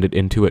bled a bandit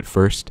into it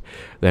first,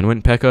 then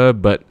went P.E.K.K.A.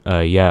 But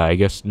yeah, I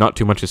guess not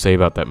too much to say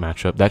about that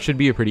matchup. That should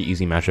be a pretty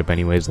easy matchup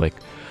anyways. Like,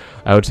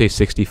 I would say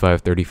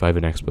 65-35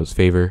 in Xbow's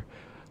favor.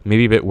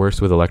 Maybe a bit worse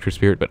with Electro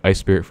Spirit, but Ice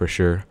Spirit for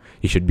sure.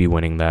 He should be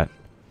winning that.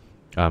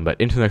 But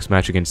into the next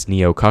match against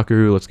Neo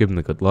Kakaru, let's give him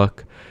the good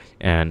luck.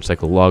 And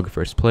Cycle Log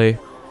first play.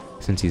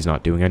 Since he's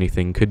not doing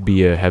anything, could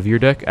be a heavier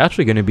deck.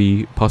 Actually going to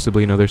be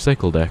possibly another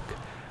Cycle deck.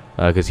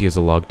 Because he has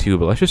a log too,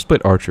 but let's just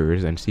split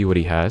archers and see what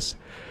he has.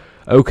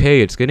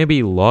 Okay, it's going to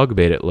be log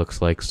bait, it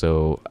looks like,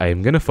 so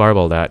I'm going to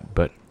fireball that,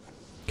 but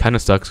kind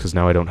of sucks because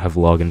now I don't have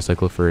log in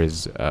cycle for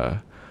his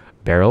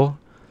barrel.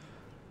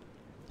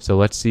 So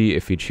let's see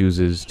if he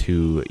chooses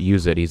to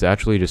use it. He's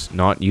actually just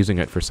not using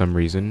it for some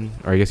reason,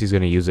 or I guess he's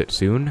going to use it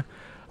soon.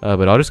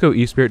 But I'll just go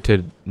E-Spirit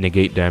to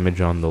negate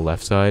damage on the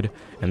left side.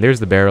 And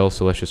there's the barrel,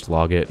 so let's just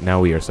log it. Now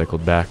we are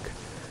cycled back.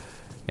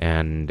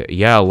 And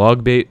yeah,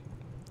 log bait.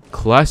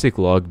 Classic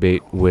log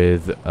bait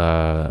with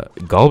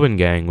Golem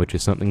gang, which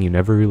is something you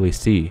never really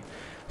see.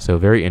 So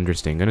very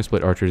interesting. Gonna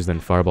split archers,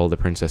 then fireball the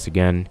princess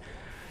again.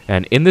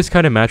 And in this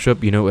kind of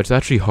matchup, you know, it's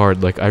actually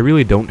hard. Like, I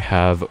really don't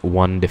have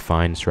one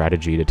defined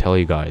strategy to tell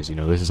you guys, you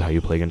know, this is how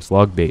you play against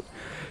log bait.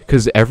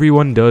 because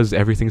everyone does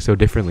everything so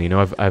differently. You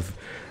know, I've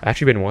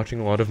actually been watching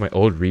a lot of my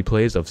old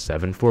replays of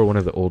 7-4, one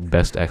of the old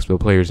best Xbow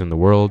players in the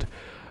world,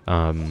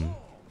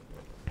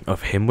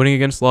 of him winning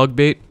against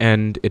Logbait,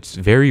 and it's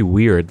very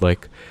weird.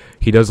 Like,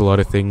 he does a lot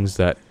of things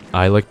that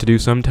I like to do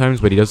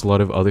sometimes, but he does a lot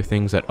of other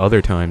things at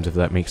other times, if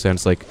that makes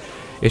sense. Like,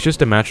 it's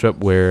just a matchup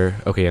where,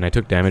 okay, and I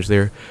took damage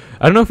there.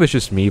 I don't know if it's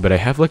just me, but I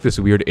have like this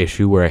weird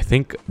issue where I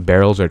think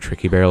barrels are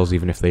tricky barrels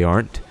even if they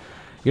aren't.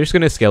 You're just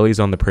going to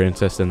Skellies on the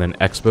Princess and then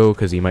Xbow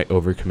because he might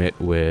overcommit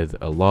with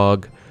a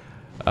log.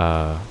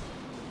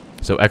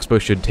 So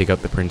Xbow should take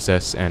out the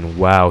Princess, and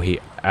wow, he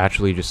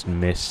actually just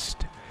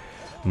missed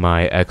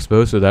my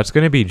Xbow, so that's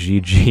going to be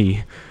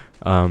GG.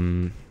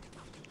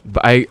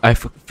 But I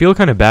feel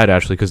kind of bad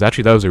actually, because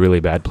actually that was a really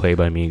bad play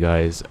by me,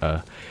 guys.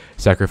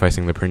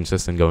 Sacrificing the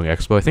Princess and going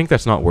Xbow. I think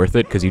that's not worth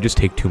it because you just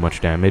take too much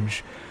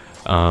damage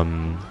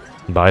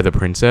by the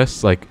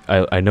Princess. Like,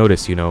 I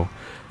noticed, you know,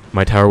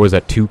 my tower was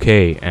at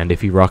 2k, and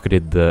if he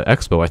rocketed the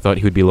Xbow, I thought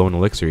he would be low in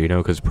elixir, you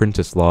know, because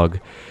Princess log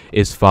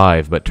is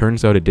 5, but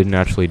turns out it didn't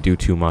actually do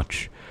too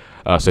much.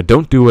 So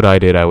don't do what I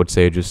did. I would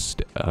say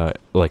just,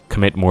 like,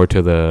 commit more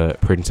to the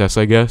Princess,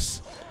 I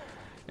guess.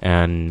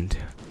 And,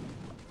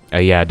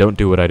 yeah, don't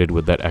do what I did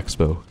with that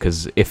Xbow,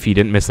 because if he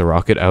didn't miss the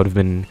rocket, I would have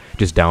been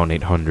just down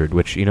 800,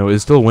 which, you know,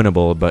 is still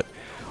winnable, but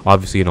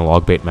obviously in a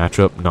Logbait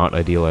matchup, not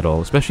ideal at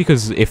all. Especially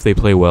because if they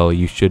play well,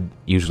 you should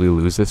usually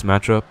lose this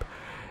matchup.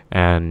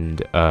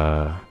 And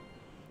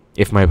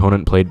if my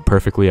opponent played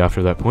perfectly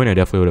after that point, I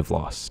definitely would have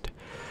lost.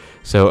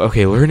 So,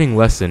 okay, learning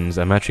lessons.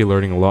 I'm actually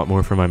learning a lot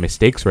more from my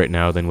mistakes right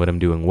now than what I'm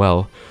doing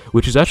well,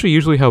 which is actually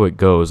usually how it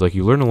goes. Like,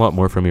 you learn a lot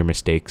more from your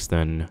mistakes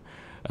than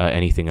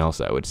anything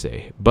else, I would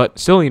say. But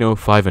still, you know,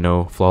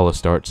 5-0, flawless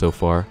start so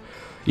far.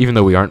 Even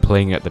though we aren't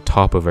playing at the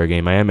top of our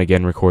game, I am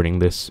again recording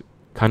this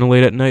kind of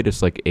late at night.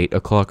 It's like 8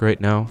 o'clock right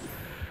now.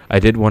 I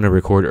did want to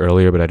record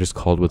earlier, but I just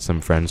called with some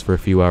friends for a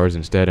few hours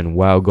instead, and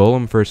wow,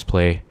 Golem first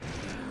play.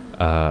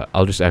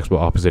 I'll just Xbow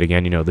opposite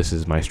again. You know, this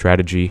is my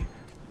strategy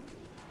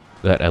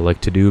that I like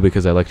to do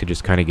because I like to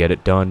just kind of get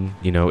it done.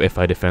 You know, if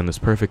I defend this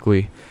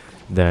perfectly,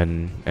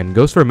 then... And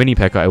goes for a mini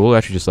P.E.K.K.A. I will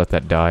actually just let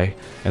that die,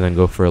 and then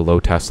go for a low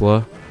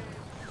Tesla.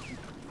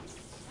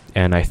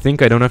 And I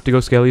think I don't have to go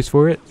Skellies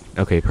for it.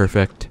 Okay,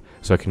 perfect.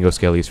 So I can go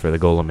Skellies for the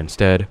Golem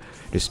instead.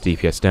 Just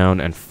DPS down,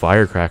 and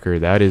Firecracker,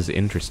 that is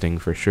interesting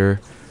for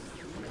sure.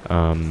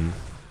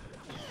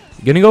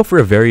 Gonna go for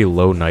a very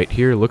low knight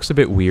here. Looks a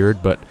bit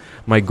weird, but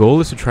my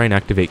goal is to try and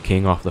activate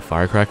King off the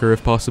Firecracker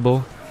if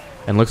possible.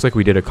 And looks like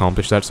we did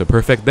accomplish that, so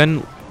perfect.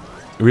 Then,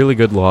 really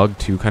good log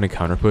to kind of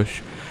counter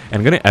push. And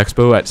I'm gonna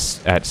Xbow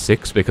at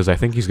 6 because I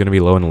think he's gonna be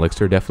low in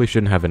elixir. Definitely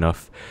shouldn't have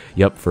enough.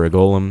 Yep, for a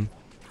Golem.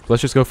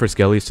 Let's just go for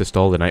Skellies to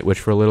stall the Night Witch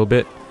for a little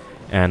bit.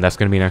 And that's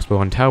gonna be an Xbow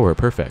on tower.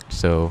 Perfect.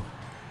 So,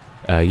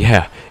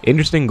 yeah.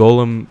 Interesting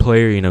Golem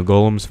player, you know,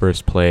 Golem's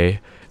first play.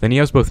 Then he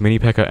has both Mini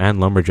P.E.K.K.A. and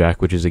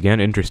Lumberjack, which is again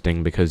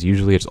interesting because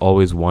usually it's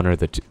always one of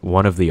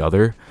the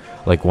other,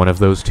 like one of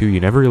those two.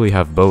 You never really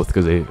have both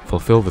because they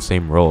fulfill the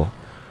same role,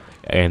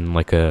 and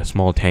like a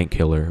small tank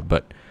killer.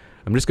 But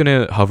I'm just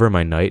gonna hover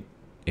my knight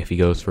if he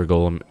goes for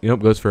Golem.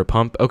 Nope, goes for a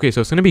pump. Okay, so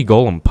it's gonna be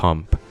Golem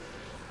pump.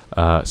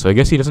 So I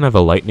guess he doesn't have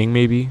a lightning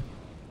maybe.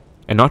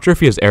 I'm not sure if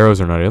he has arrows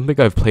or not. I don't think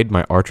I've played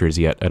my archers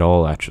yet at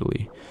all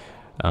actually,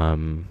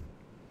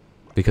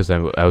 because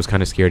I was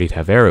kind of scared he'd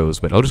have arrows.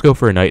 But I'll just go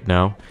for a knight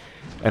now.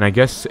 And I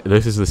guess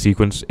this is the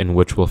sequence in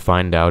which we'll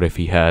find out if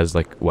he has,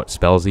 like, what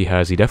spells he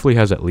has. He definitely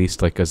has at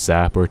least, like, a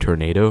Zap or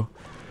Tornado.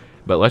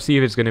 But let's see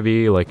if it's going to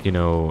be, like, you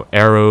know,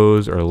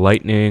 arrows or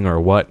lightning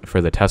or what for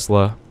the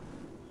Tesla.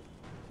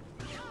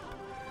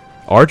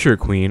 Archer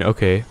Queen,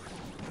 okay.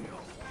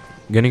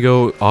 Gonna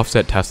go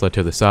offset Tesla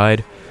to the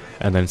side,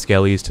 and then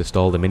Skellies to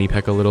stall the Mini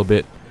P.E.K.K.A. a little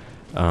bit.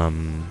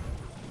 And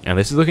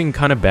this is looking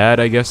kind of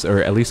bad, I guess, or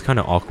at least kind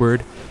of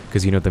awkward,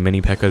 because, you know, the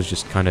Mini P.E.K.K.A. is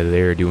just kind of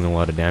there doing a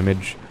lot of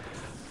damage.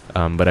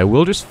 But I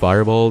will just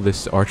fireball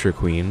this Archer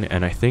Queen,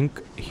 and I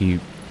think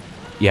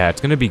yeah, it's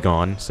going to be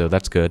gone, so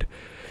that's good.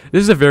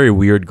 This is a very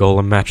weird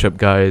Golem matchup,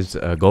 guys.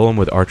 Golem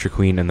with Archer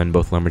Queen, and then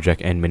both Lumberjack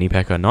and Mini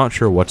P.E.K.K.A. Not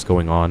sure what's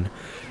going on,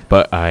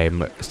 but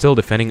I'm still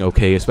defending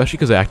okay, especially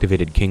because I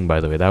activated King, by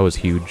the way. That was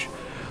huge.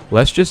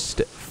 Let's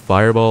just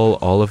fireball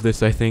all of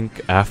this, I think,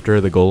 after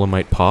the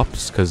Golemite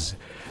pops, because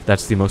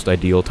that's the most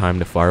ideal time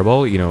to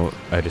fireball. You know,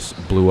 I just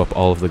blew up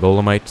all of the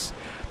Golemites.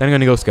 Then I'm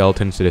going to go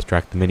Skeletons to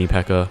distract the Mini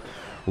P.E.K.K.A.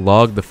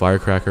 Log the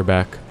Firecracker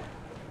back.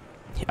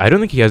 I don't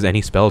think he has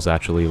any spells,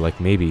 actually,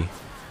 like, maybe.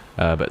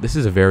 But this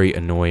is a very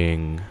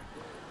annoying...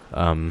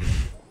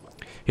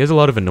 he has a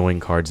lot of annoying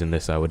cards in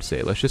this, I would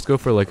say. Let's just go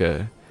for, like,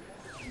 a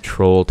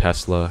Troll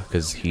Tesla,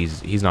 because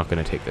he's not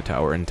going to take the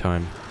tower in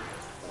time.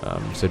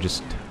 So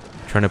just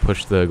trying to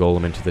push the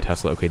Golem into the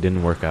Tesla. Okay,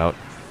 didn't work out.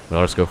 But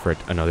I'll just go for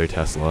another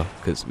Tesla,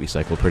 because we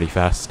cycle pretty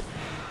fast.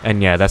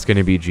 And yeah, that's going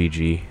to be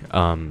GG.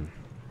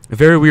 A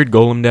very weird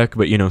Golem deck,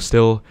 but, you know,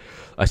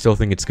 I still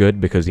think it's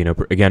good because, you know,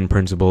 again,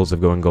 principles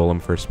of going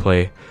Golem first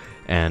play.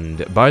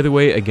 And by the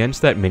way,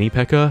 against that Mini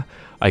P.E.K.K.A.,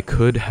 I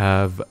could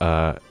have,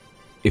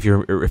 if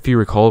you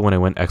recall when I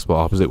went Xbow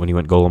opposite when he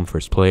went Golem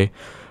first play,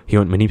 he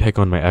went mini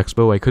P.E.K.K.A on my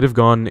Xbow. I could have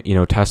gone, you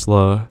know,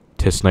 Tesla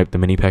to snipe the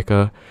mini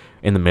P.E.K.K.A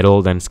in the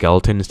middle, then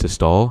skeletons to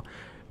stall,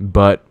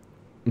 but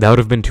that would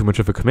have been too much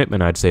of a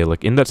commitment, I'd say.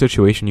 Like, in that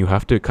situation, you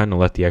have to kind of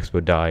let the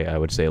Xbow die, I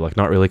would say. Like,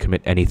 not really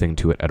commit anything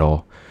to it at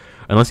all.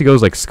 Unless he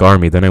goes, like, scar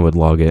me, then I would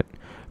log it.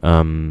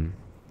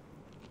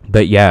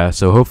 But yeah,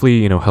 so hopefully,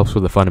 you know, helps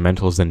with the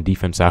fundamentals, then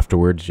defense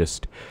afterwards.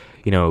 Just,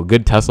 you know,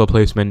 good Tesla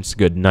placements,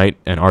 good knight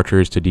and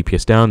archers to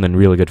DPS down, then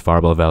really good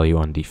fireball value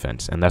on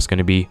defense. And that's going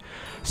to be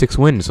 6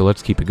 wins, so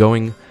let's keep it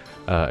going.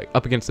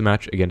 Up against the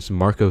match against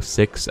Marco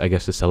 6, I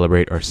guess, to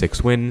celebrate our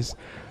 6 wins.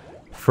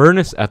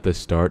 Furnace at the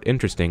start.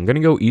 Interesting. Gonna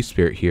go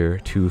E-Spirit here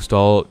to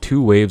stall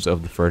 2 waves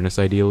of the Furnace,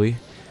 ideally.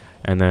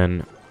 And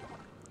then,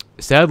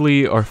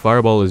 sadly, our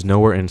Fireball is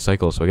nowhere in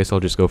Cycle, so I guess I'll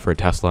just go for a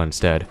Tesla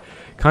instead.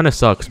 Kinda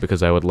sucks,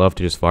 because I would love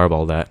to just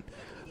Fireball that.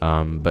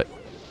 But,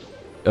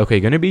 okay,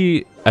 gonna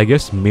be, I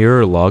guess,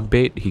 Mirror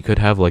Logbait. He could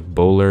have, like,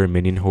 Bowler,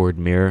 Minion Horde,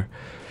 Mirror.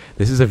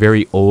 This is a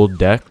very old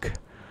deck.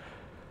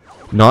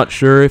 Not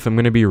sure if I'm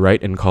going to be right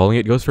in calling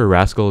it. Goes for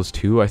Rascals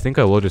too. I think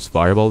I will just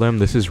Fireball them.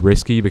 This is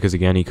risky because,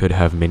 again, he could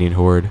have Minion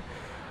Horde.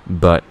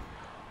 But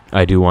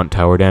I do want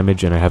tower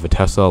damage, and I have a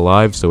Tesla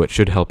alive, so it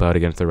should help out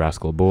against the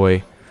Rascal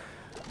Boy.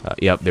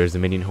 Yep, there's the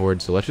Minion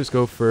Horde. So let's just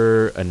go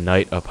for a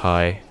Knight up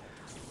high.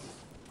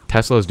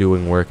 Tesla's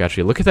doing work,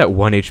 actually. Look at that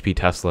 1 HP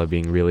Tesla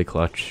being really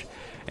clutch.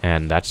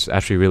 And that's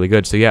actually really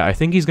good. So yeah, I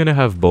think he's going to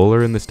have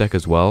Bowler in this deck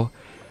as well.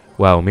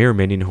 Wow, Mirror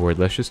Minion Horde.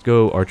 Let's just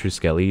go Archer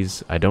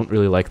Skellies. I don't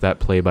really like that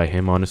play by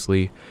him,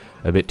 honestly.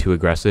 A bit too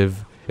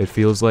aggressive, it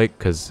feels like,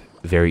 because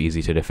very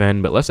easy to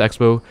defend. But let's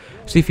Expo.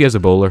 See if he has a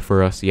Bowler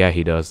for us. Yeah,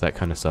 he does. That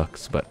kind of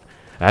sucks. But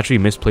I actually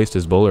misplaced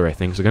his Bowler, I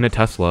think. So going to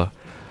Tesla.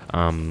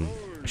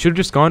 Should have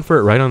just gone for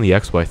it right on the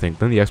Expo, I think.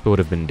 Then the Expo would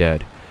have been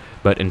dead.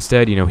 But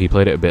instead, you know, he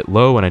played it a bit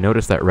low, and I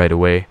noticed that right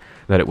away,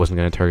 that it wasn't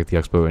going to target the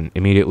Expo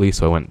immediately,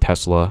 so I went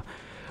Tesla.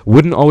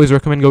 Wouldn't always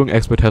recommend going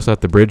Expo Tesla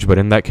at the bridge, but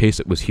in that case,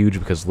 it was huge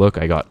because, look,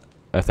 I got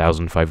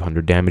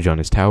 1,500 damage on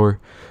his tower,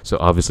 so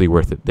obviously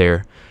worth it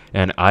there.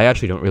 And I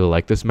actually don't really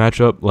like this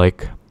matchup.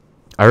 Like,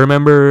 I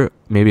remember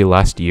maybe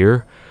last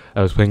year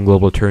I was playing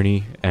Global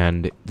Tourney,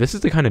 and this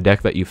is the kind of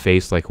deck that you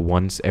face like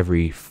once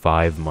every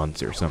 5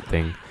 months or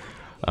something.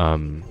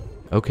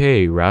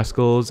 Okay,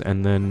 Rascals,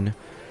 and then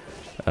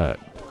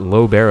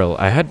low barrel.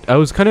 I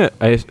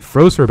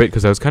froze for a bit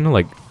because I was kind of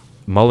like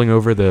mulling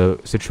over the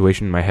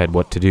situation in my head,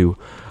 what to do.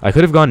 I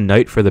could have gone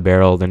Knight for the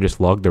barrel, then just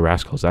logged the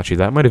Rascals. Actually,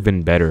 that might have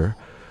been better.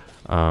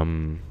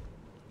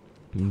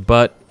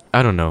 But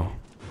I don't know.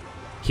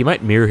 He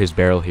might mirror his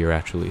barrel here,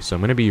 actually, so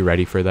I'm going to be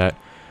ready for that.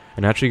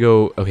 And actually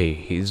go, okay,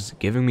 he's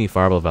giving me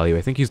fireball value.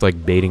 I think he's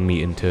like baiting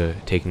me into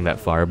taking that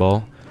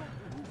fireball.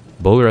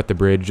 Bowler at the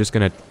bridge, just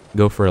going to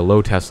go for a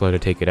low Tesla to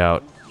take it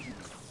out.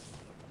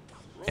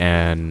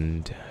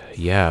 And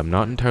yeah, I'm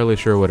not entirely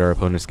sure what our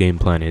opponent's game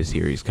plan is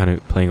here. He's kind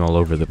of playing all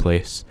over the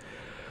place.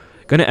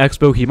 Gonna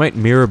Expo, he might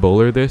mirror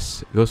Bowler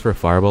this. Goes for a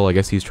fireball, I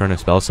guess he's trying to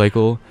spell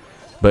cycle.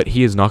 But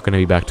he is not going to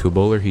be back to a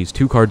Bowler. He's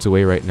 2 cards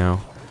away right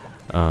now.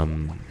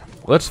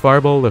 Let's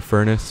Fireball the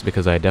Furnace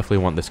because I definitely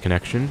want this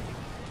connection.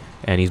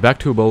 And he's back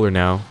to a Bowler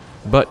now.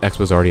 But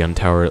Expo's already on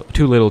tower.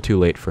 Too little, too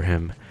late for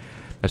him.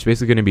 That's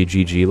basically going to be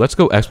GG. Let's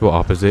go Expo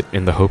opposite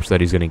in the hopes that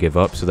he's going to give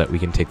up so that we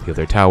can take the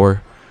other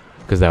tower.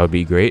 Because that would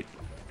be great.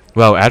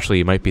 Well,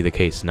 actually, it might be the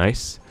case.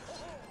 Nice.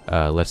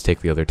 Let's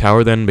take the other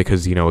tower then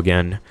because, you know,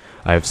 again,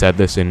 I've said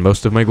this in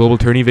most of my Global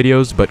Tourney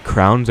videos, but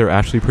crowns are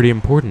actually pretty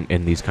important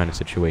in these kind of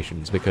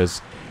situations because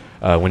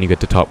when you get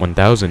to top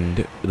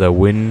 1000, the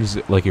wins,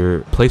 like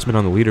your placement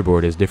on the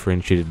leaderboard is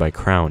differentiated by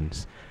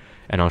crowns.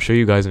 And I'll show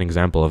you guys an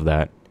example of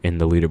that in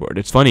the leaderboard.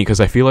 It's funny because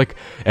I feel like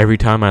every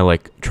time I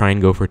like try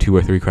and go for 2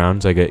 or 3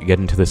 crowns, I get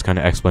into this kind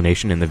of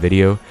explanation in the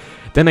video.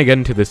 Then I get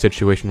into this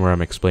situation where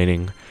I'm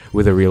explaining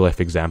with a real life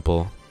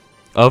example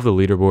of the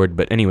leaderboard.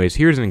 But anyways,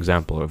 here's an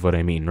example of what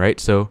I mean, right?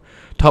 So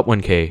top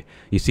 1K,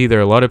 you see there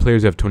are a lot of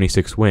players who have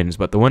 26 wins,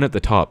 but the one at the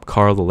top,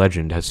 Carl the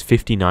Legend, has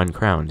 59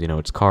 crowns. You know,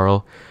 it's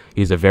Carl.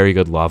 He's a very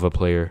good lava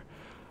player.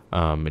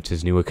 It's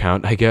his new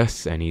account, I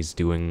guess, and he's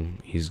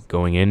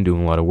going in,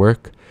 doing a lot of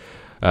work.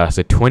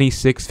 So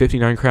 26,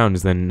 59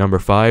 crowns. Then number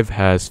 5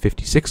 has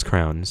 56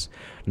 crowns.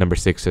 Number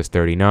 6 has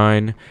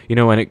 39. You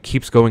know, and it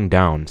keeps going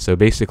down. So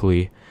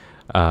basically,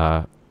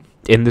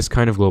 in this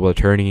kind of Global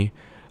Tourney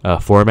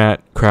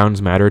format,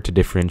 crowns matter to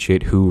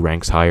differentiate who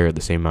ranks higher at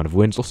the same amount of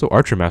wins. Also,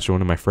 Archer Master,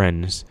 one of my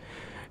friends,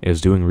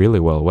 is doing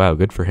really well. Wow,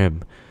 good for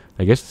him.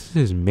 I guess this is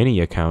his mini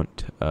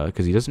account,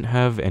 because he doesn't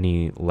have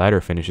any ladder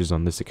finishes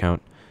on this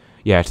account.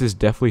 Yeah, this is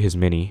definitely his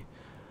mini.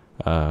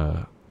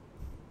 But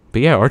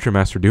yeah, Archer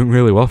Master doing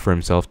really well for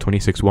himself.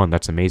 26-1,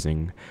 that's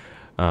amazing.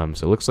 So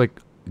it looks like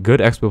good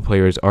Expo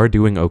players are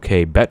doing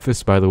okay.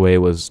 Betfist, by the way,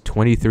 was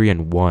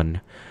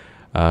 23-1.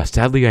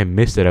 Sadly, I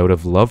missed it. I would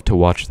have loved to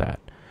watch that.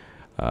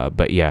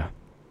 But yeah.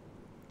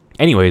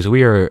 Anyways,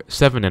 we are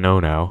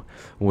 7-0 now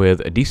with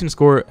a decent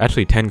score.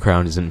 Actually, 10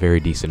 crowns isn't very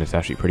decent. It's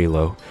actually pretty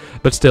low.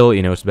 But still,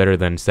 you know, it's better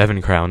than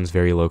 7 crowns,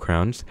 very low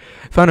crowns.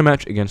 Found a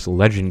match against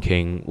Legend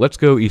King. Let's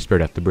go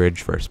E-Spirit at the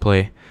bridge, first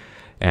play.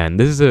 And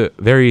this is a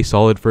very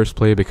solid first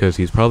play because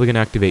he's probably going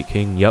to activate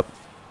King. Yep.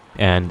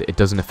 and it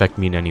doesn't affect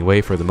me in any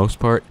way for the most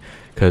part,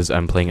 because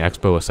I'm playing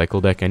Xbow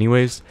Cycle deck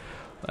anyways.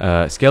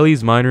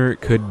 Skelly's Miner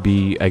could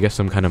be, I guess,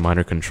 some kind of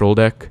Miner control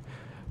deck,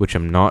 which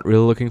I'm not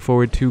really looking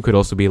forward to. Could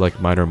also be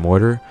like Miner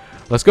Mortar.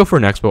 Let's go for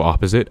an Xbow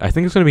opposite. I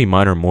think it's going to be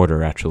Miner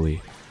Mortar,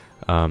 actually.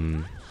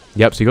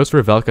 Yep, so he goes for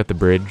a Valk at the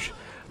bridge.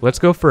 Let's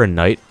go for a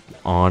Knight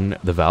on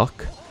the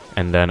Valk.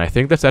 And then I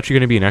think that's actually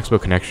going to be an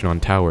Xbow connection on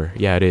tower.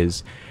 Yeah, it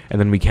is. And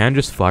then we can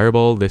just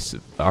Fireball this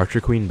Archer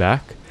Queen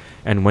back.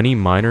 And when he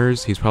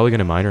miners, he's probably going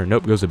to miner.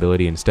 Nope, goes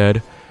ability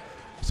instead.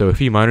 So if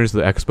he miners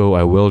the Xbow,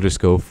 I will just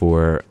go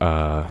for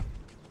a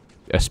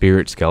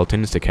Spirit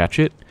Skeletons to catch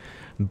it.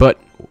 But,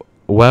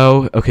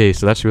 wow, okay,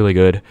 so that's really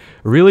good.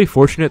 Really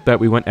fortunate that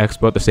we went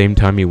Xbow at the same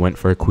time he went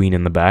for a Queen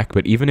in the back.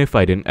 But even if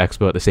I didn't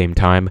Xbow at the same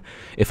time,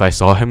 if I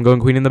saw him going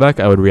Queen in the back,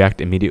 I would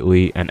react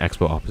immediately and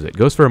Xbow opposite.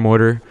 Goes for a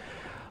Mortar.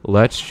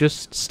 Let's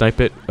just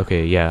snipe it.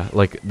 Okay, yeah,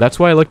 like, that's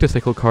why I like to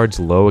cycle cards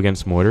low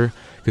against Mortar,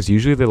 because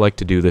usually they like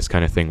to do this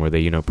kind of thing where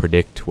they, you know,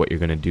 predict what you're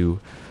going to do.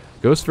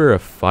 Goes for a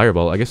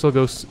Fireball. I guess I'll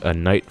go a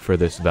Knight for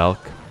this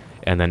Valk,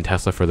 and then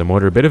Tesla for the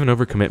Mortar. Bit of an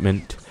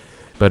overcommitment,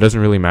 but it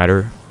doesn't really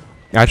matter.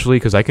 Actually,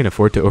 because I can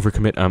afford to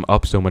overcommit, I'm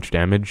up so much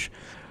damage,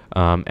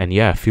 and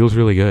yeah, feels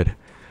really good.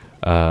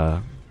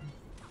 But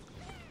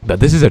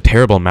this is a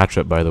terrible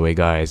matchup, by the way,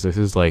 guys. This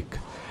is like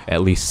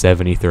at least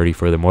 70-30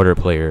 for the Mortar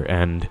player,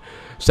 and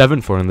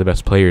 7 for one of the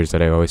best players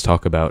that I always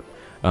talk about.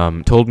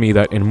 Told me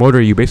that in Mortar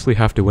you basically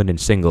have to win in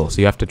single, so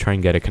you have to try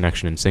and get a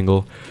connection in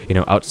single, you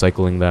know,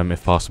 outcycling them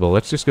if possible.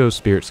 Let's just go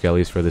Spirit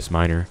Skellies for this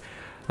miner,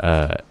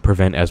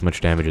 prevent as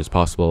much damage as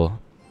possible.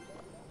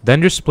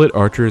 Then just split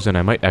archers, and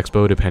I might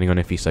Xbow depending on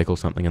if he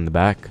cycles something in the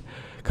back.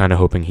 Kind of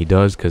hoping he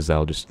does, because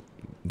I'll just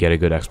get a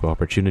good Xbow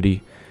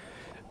opportunity.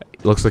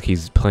 It looks like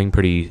he's playing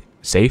pretty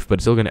safe,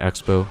 but still going to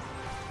Xbow.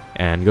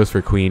 And goes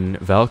for Queen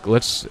Valk.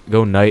 Let's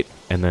go Knight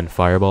and then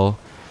Fireball.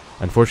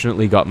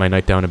 Unfortunately, got my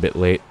Knight down a bit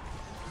late.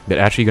 But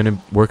actually going to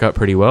work out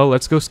pretty well.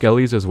 Let's go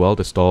Skellies as well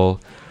to stall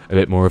a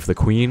bit more of the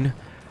Queen.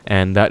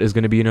 And that is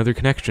going to be another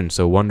connection,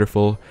 so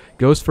wonderful.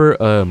 Goes for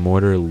a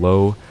Mortar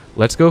low.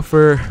 Let's go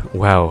for...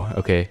 Wow,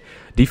 okay.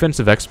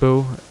 Defensive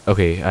Xbow.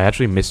 Okay, I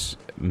actually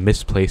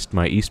misplaced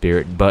my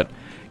E-Spirit, but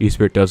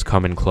E-Spirit does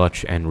come in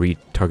clutch and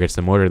re-targets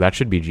the Mortar. That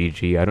should be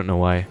GG. I don't know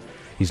why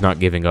he's not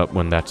giving up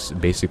when that's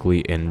basically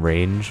in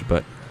range,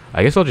 but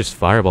I guess I'll just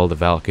Fireball the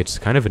Valk. It's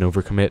kind of an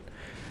overcommit,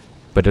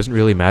 but doesn't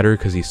really matter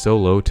because he's so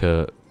low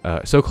to...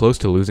 so close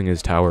to losing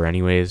his tower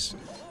anyways.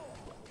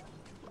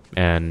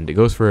 And it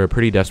goes for a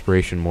pretty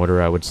desperation Mortar,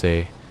 I would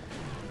say.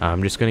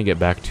 I'm just going to get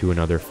back to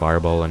another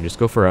Fireball and just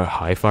go for a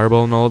high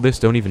Fireball in all of this.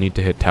 Don't even need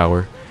to hit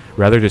tower.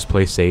 Rather just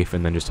play safe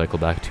and then just cycle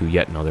back to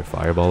yet another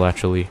Fireball,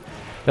 actually.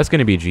 That's going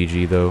to be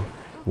GG, though.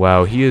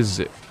 Wow, he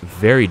is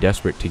very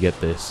desperate to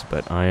get this,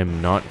 but I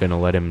am not going to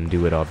let him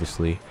do it,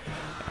 obviously.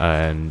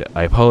 And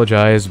I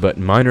apologize, but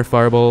minor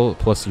Fireball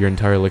plus your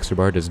entire Elixir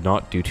bar does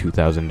not do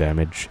 2,000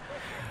 damage.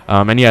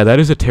 And yeah, that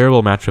is a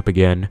terrible matchup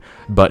again,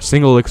 but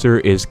single Elixir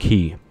is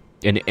key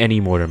in any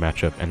Mortar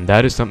matchup, and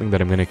that is something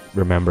that I'm going to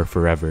remember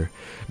forever,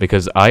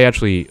 because I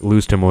actually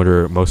lose to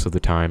Mortar most of the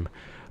time.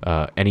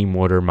 Any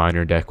Mortar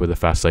Miner deck with a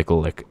fast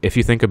cycle, like, if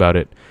you think about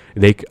it,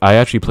 I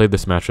actually played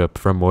this matchup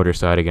from Mortar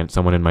side against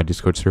someone in my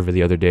Discord server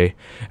the other day,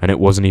 and it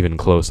wasn't even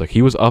close. Like,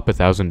 he was up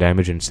 1,000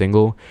 damage in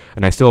single,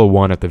 and I still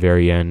won at the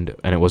very end,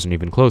 and it wasn't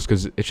even close,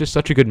 because it's just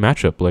such a good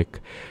matchup. Like,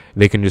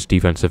 they can just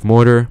defensive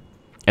Mortar,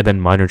 and then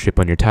Miner chip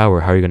on your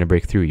tower. How are you going to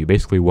break through? You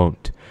basically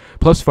won't.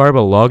 Plus,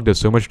 Fireball Log does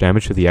so much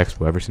damage to the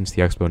Xbow ever since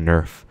the Xbow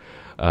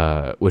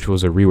nerf, which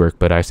was a rework,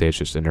 but I say it's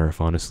just a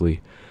nerf,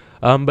 honestly.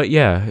 But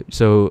yeah,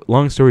 so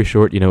long story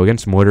short, you know,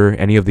 against Mortar,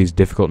 any of these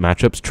difficult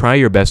matchups, try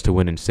your best to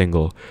win in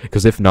single,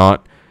 because if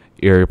not,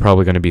 you're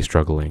probably going to be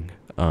struggling.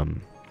 But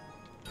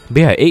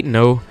yeah,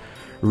 8-0,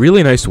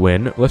 really nice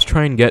win. Let's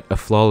try and get a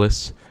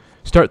flawless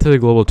start to the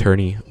Global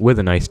Tourney with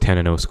a nice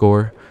 10-0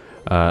 score.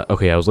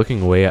 Okay, I was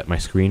looking away at my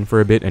screen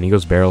for a bit, and he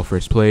goes Barrel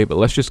first play, but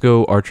let's just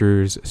go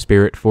Archer's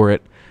Spirit for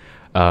it.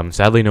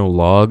 Sadly, no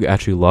Log.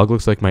 Actually, Log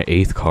looks like my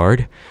 8th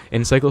card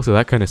in Cycle, so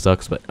that kind of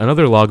sucks, but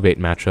another Log bait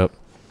matchup.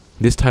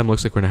 This time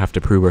looks like we're going to have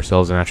to prove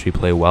ourselves and actually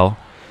play well.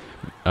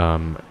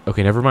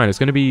 Okay, never mind. It's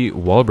going to be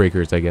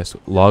Wallbreakers, I guess.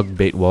 Log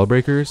bait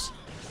Wallbreakers.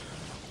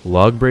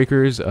 Log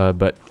breakers,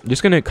 but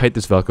just going to kite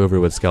this Valk over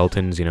with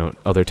Skeletons. You know,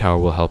 other tower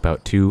will help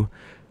out too,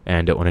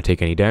 and don't want to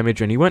take any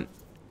damage. And he went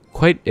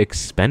quite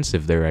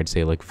expensive there, I'd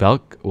say. Like,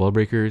 Valk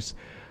Wallbreakers,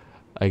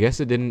 I guess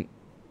it didn't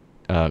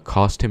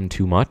cost him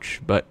too much,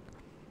 but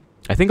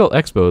I think I'll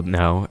Xbow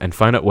now and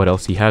find out what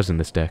else he has in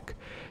this deck,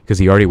 because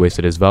he already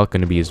wasted his Valk,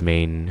 going to be his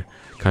main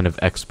kind of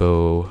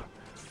Xbow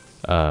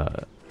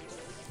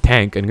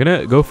tank. I'm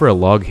going to go for a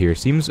Log here.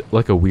 Seems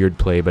like a weird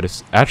play, but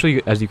it's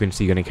actually, as you can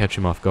see, going to catch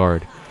him off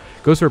guard.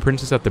 Goes for a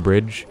Princess at the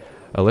bridge.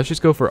 Let's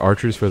just go for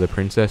Archers for the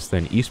Princess,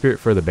 then E-Spirit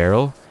for the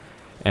Barrel.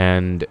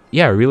 And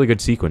yeah, really good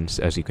sequence,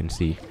 as you can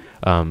see.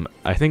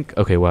 I think,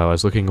 okay, wow, I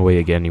was looking away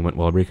again. He went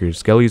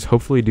Wallbreakers. Skellies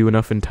hopefully do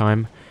enough in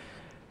time.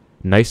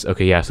 Nice.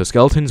 Okay, yeah, so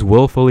Skeletons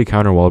will fully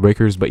counter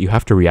Wallbreakers, but you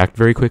have to react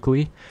very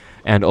quickly.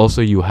 And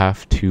also you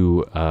have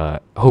to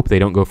hope they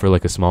don't go for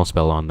like a small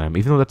spell on them,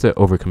 even though that's an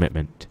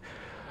overcommitment.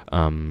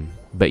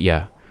 But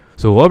yeah.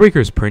 So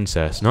Wallbreakers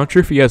Princess, not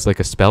sure if he has like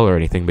a spell or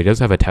anything, but he does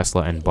have a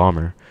Tesla and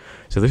Bomber.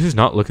 So this is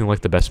not looking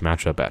like the best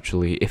matchup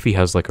actually, if he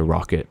has like a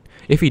Rocket.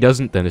 If he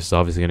doesn't, then this is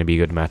obviously going to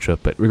be a good matchup.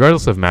 But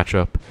regardless of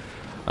matchup,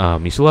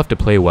 you still have to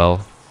play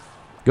well.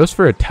 Goes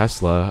for a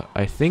Tesla.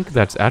 I think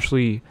that's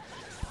actually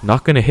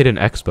not going to hit an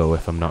Xbow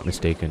if I'm not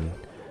mistaken.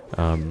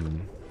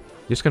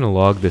 Just going to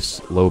log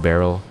this low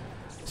barrel.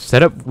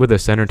 Set up with a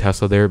center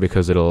Tesla there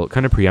because it'll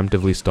kind of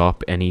preemptively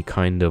stop any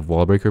kind of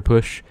Wallbreaker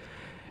push.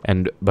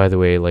 And by the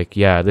way, like,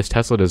 yeah, this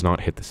Tesla does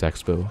not hit this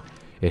Xbow.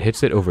 It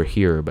hits it over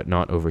here, but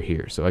not over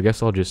here. So I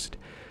guess I'll just...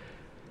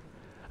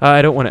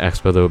 I don't want to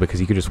Expo though because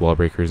he could just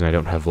Wallbreakers and I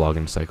don't have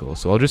Login Cycle.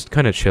 So I'll just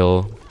kind of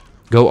chill.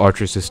 Go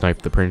Archers to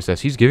snipe the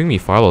Princess. He's giving me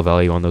fireball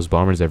value on those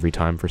Bombers every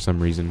time for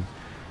some reason.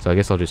 So I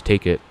guess I'll just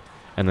take it.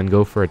 And then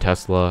go for a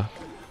Tesla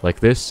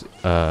like this,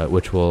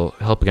 which will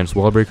help against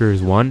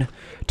Wallbreakers. 1.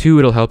 2,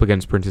 it'll help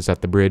against Princess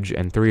at the bridge.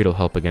 And 3, it'll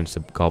help against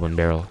the Goblin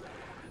Barrel.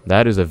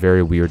 That is a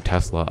very weird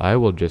Tesla. I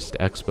will just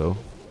Expo.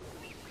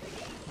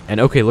 And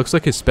okay, looks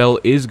like his spell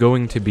is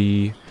going to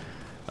be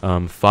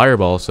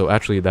Fireball. So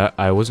actually, that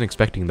I wasn't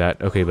expecting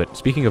that. Okay, but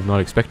speaking of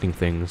not expecting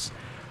things,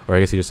 or I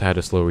guess he just had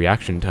a slow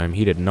reaction time,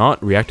 he did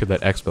not react to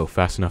that Expo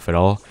fast enough at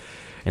all.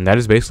 And that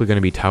is basically going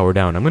to be Tower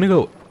Down. I'm going to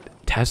go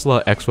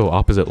Tesla Expo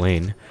opposite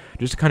lane,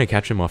 just to kind of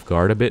catch him off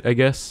guard a bit, I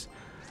guess.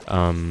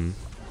 And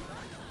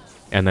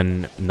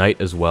then Knight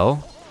as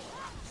well.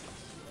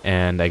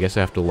 And I guess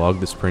I have to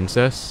log this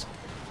Princess.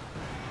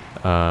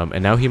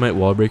 And now he might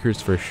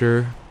Wallbreakers for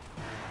sure.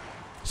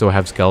 So I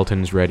have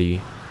Skeletons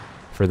ready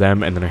for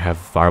them, and then I have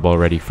Fireball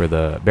ready for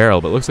the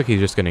Barrel. But it looks like he's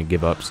just going to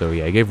give up. So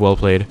yeah, I gave well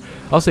played.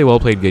 I'll say well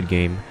played, good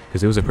game,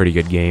 because it was a pretty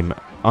good game.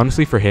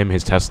 Honestly, for him,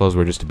 his Teslas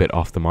were just a bit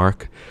off the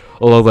mark.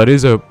 Although that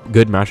is a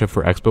good matchup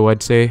for Expo,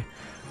 I'd say.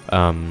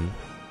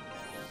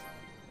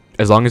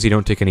 As long as you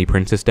don't take any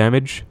Princess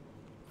damage.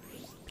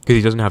 Because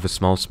he doesn't have a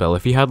small spell.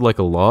 If he had like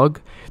a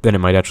log, then it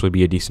might actually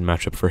be a decent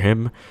matchup for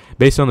him.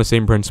 Based on the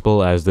same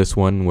principle as this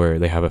one, where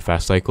they have a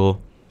fast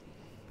cycle.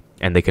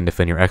 And they can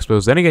defend your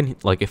Expos. Then again,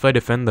 like if I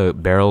defend the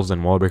barrels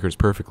and Wallbreakers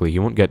perfectly, he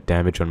won't get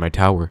damage on my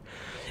tower.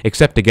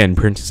 Except again,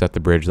 Princess at the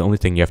bridge, the only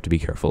thing you have to be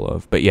careful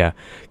of. But yeah,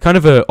 kind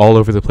of a all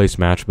over the place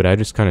match, but I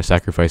just kind of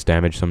sacrificed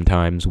damage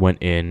sometimes, went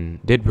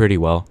in, did pretty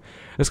well.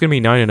 It's going to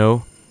be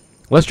 9-0.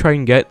 Let's try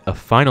and get a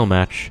final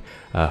match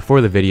for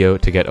the video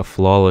to get a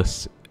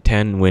flawless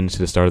 10 wins to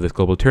the start of this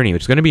global tourney,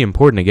 which is going to be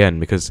important again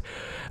because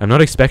I'm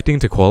not expecting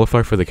to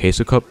qualify for the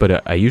Queso Cup,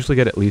 but I usually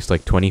get at least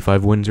like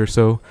 25 wins or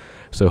so.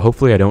 So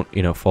hopefully I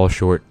don't, fall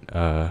short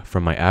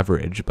from my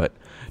average, but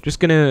just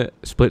gonna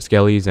split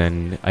Skellies,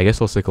 and I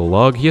guess I'll cycle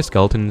Log. He has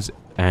Skeletons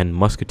and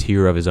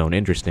Musketeer of his own.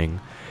 Interesting.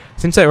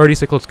 Since I already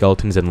cycled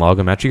Skeletons and Log,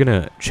 I'm actually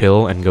gonna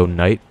chill and go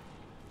Knight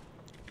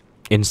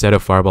instead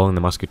of Fireballing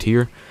the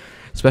Musketeer,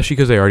 especially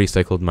because I already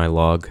cycled my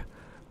Log.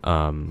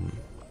 And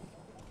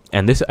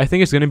this, I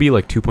think, is gonna be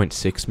like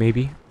 2.6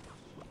 maybe.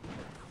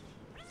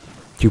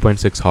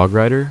 2.6 Hog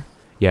Rider.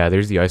 Yeah,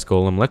 there's the Ice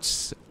Golem.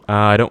 Let's...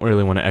 I don't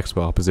really want to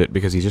Expo opposite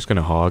because he's just going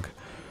to hog.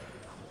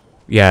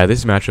 Yeah,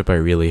 this matchup I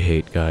really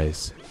hate,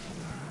 guys.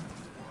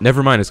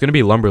 Never mind, it's going to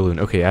be Lumberloon.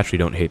 Okay, I actually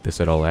don't hate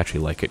this at all. I actually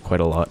like it quite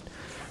a lot.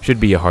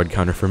 Should be a hard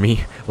counter for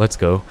me. Let's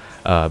go.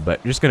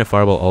 But just going to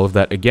Fireball all of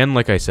that. Again,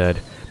 like I said,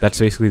 that's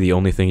basically the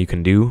only thing you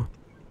can do.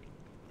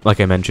 Like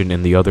I mentioned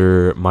in the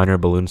other minor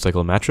Balloon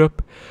Cycle matchup,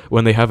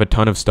 when they have a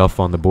ton of stuff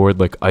on the board,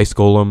 like Ice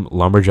Golem,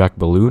 Lumberjack,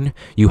 Balloon,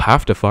 you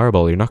have to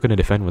Fireball. You're not going to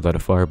defend without a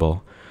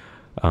Fireball.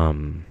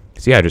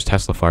 So yeah, just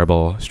Tesla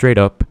Fireball, straight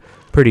up,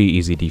 pretty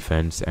easy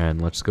defense,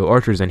 and let's go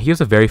Archers. And he has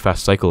a very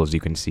fast cycle, as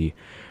you can see.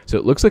 So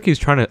it looks like he's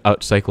trying to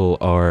outcycle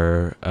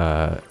our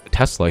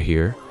Tesla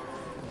here,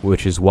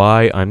 which is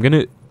why I'm going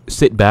to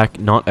sit back,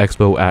 not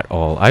Expo at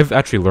all. I've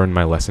actually learned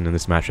my lesson in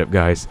this matchup,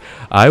 guys.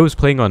 I was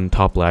playing on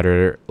top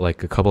ladder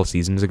like a couple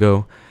seasons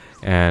ago,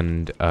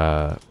 and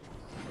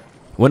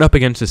went up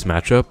against this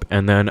matchup,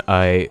 and then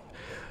I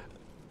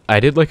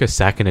did like a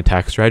sack and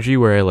attack strategy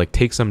where I like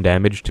take some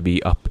damage to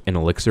be up in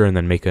Elixir and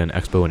then make an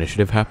Expo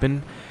initiative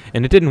happen.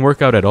 And it didn't work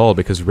out at all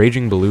because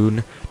Raging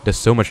Balloon does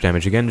so much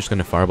damage. Again, just going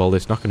to Fireball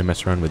this, not going to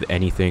mess around with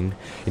anything.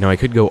 I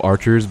could go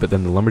Archers, but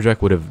then the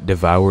Lumberjack would have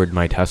devoured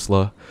my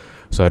Tesla.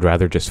 So I'd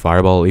rather just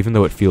Fireball, even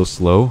though it feels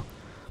slow.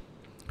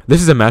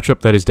 This is a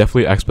matchup that is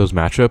definitely Expo's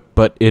matchup,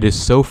 but it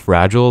is so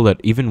fragile that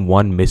even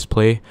one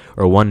misplay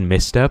or one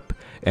misstep,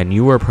 and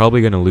you are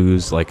probably going to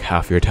lose like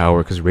half your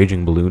tower because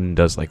Raging Balloon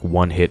does like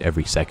one hit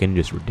every second,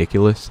 just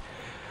ridiculous.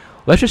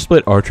 Let's just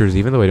split Archers,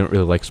 even though I don't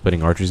really like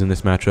splitting Archers in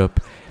this matchup,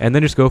 and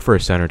then just go for a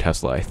center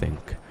Tesla, I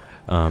think.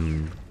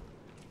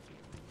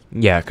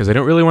 Yeah, because I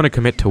don't really want to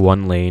commit to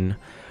one lane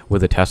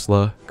with a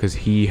Tesla, because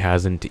he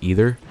hasn't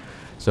either.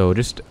 So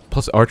just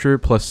plus Archer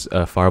plus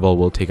Fireball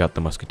will take out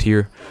the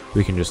Musketeer.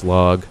 We can just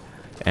log,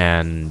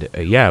 and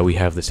yeah, we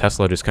have this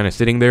Tesla just kind of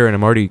sitting there, and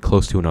I'm already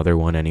close to another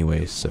one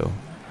anyways, so...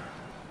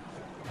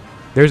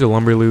 There's a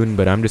Lumberloon,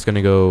 but I'm just going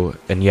to go...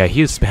 And yeah,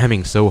 he is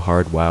spamming so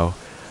hard, wow.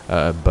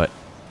 But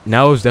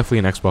now is definitely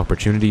an Expo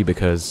opportunity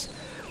because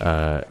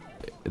the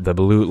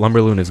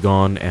Lumberloon is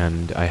gone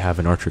and I have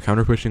an Archer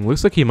counter pushing.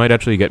 Looks like he might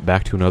actually get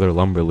back to another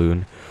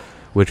Lumberloon,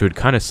 which would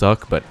kind of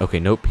suck, but okay,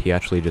 nope, he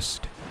actually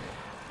just...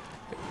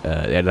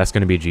 yeah, that's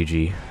going to be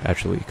GG,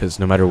 actually, because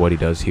no matter what he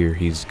does here,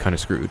 he's kind of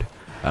screwed.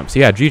 So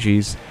yeah,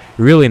 GG's.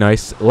 Really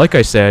nice. Like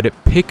I said,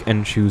 pick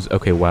and choose.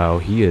 Okay, wow,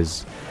 he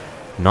is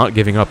not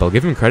giving up. I'll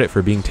give him credit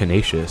for being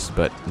tenacious,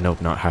 but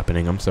nope, not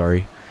happening. I'm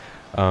sorry.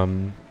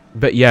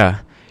 But yeah,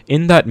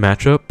 in that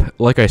matchup,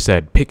 like I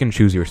said, pick and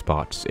choose your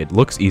spots. It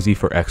looks easy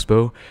for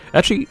Xbow.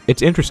 Actually,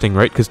 it's interesting,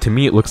 right? Because to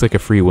me, it looks like a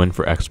free win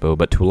for Xbow,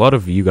 but to a lot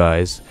of you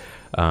guys...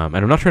 and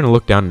I'm not trying to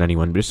look down on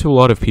anyone, but just to a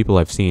lot of people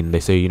I've seen, they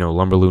say, you know,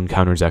 Lumberloon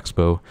counters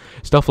Xbow,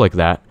 stuff like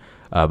that.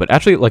 But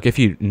actually, like, if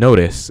you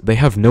notice, they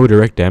have no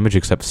direct damage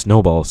except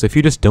snowballs. So if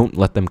you just don't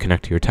let them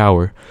connect to your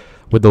tower,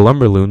 with the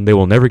Lumberloon, they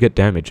will never get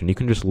damage, and you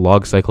can just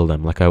log cycle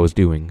them like I was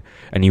doing,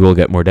 and you will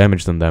get more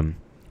damage than them.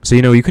 So,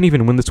 you know, you can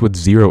even win this with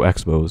 0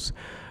 Xbows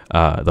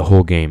the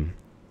whole game.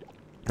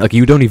 Like,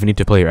 you don't even need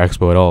to play your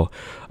Expo at all.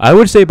 I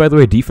would say, by the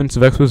way,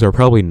 defensive Xbows are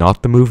probably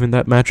not the move in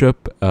that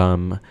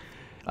matchup.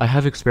 I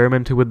have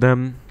experimented with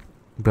them,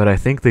 but I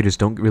think they just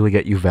don't really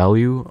get you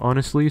value,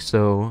 honestly,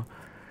 so...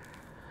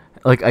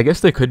 Like, I guess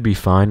they could be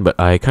fine, but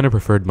I kind of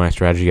preferred my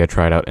strategy I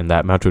tried out in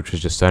that match, which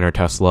was just center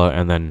Tesla,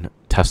 and then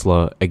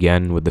Tesla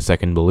again with the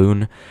second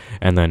balloon,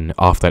 and then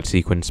off that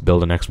sequence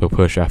build an Expo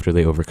push after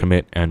they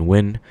overcommit and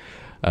win.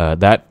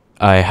 That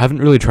I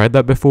haven't really tried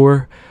that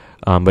before,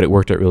 but it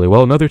worked out really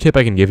well. Another tip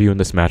I can give you in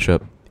this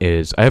matchup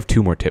is... I have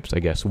 2 more tips, I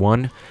guess.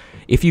 One...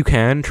 If you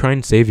can, try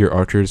and save your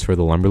archers for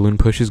the Lumberloon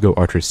pushes. Go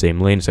archers same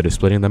lane instead of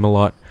splitting them a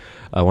lot.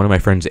 One of my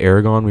friends,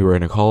 Aragon, we were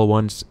in a call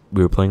once.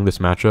 We were playing this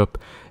matchup,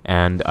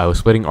 and I was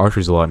splitting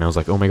archers a lot, and I was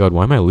like, oh my god,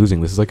 why am I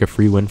losing? This is like a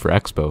free win for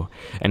Expo.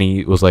 And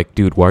he was like,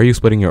 dude, why are you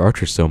splitting your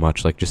archers so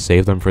much? Like, just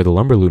save them for the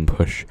Lumberloon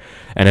push.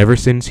 And ever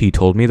since he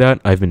told me that,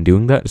 I've been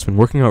doing that. It's been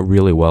working out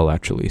really well,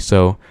 actually.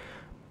 So...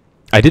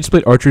 I did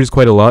split archers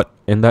quite a lot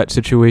in that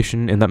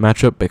situation, in that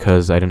matchup,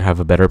 because I didn't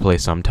have a better play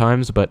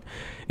sometimes, but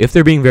if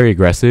they're being very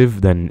aggressive,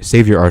 then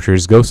save your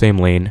archers, go same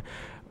lane,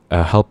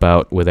 help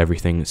out with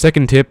everything.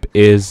 Second tip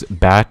is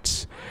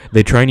bats.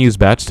 They try and use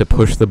bats to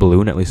push the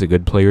balloon, at least a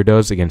good player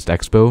does, against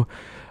Expo.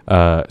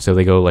 So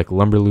they go like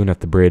Lumberloon at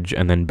the bridge,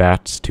 and then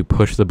bats to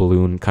push the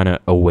balloon kind of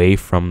away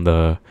from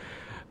the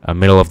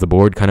middle of the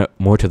board, kind of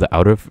more to the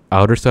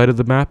outer side of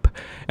the map,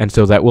 and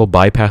so that will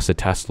bypass a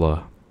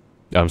Tesla.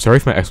 I'm sorry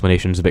if my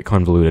explanation is a bit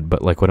convoluted,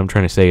 but like what I'm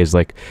trying to say is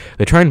like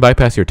they try and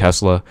bypass your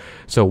Tesla.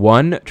 So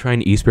 1, try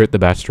and E-Spirit the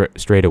bat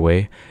straight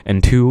away,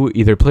 and 2,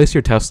 either place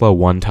your Tesla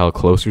 1 tile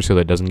closer so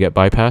that it doesn't get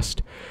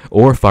bypassed,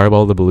 or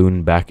fireball the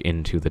balloon back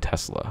into the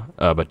Tesla.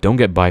 But don't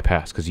get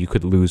bypassed because you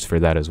could lose for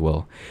that as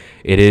well.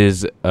 It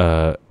is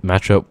a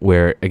matchup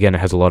where, again, it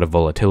has a lot of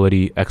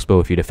volatility.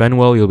 Expo, if you defend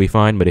well, you'll be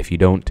fine, but if you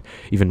don't,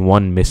 even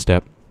one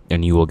misstep,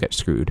 and you will get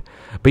screwed.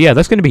 But yeah,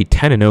 that's going to be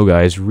 10-0,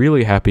 guys.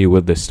 Really happy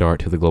with the start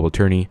to the Global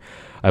Tourney.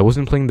 I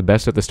wasn't playing the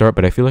best at the start,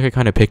 but I feel like I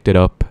kind of picked it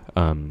up,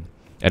 and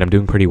I'm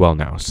doing pretty well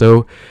now.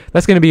 So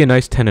that's going to be a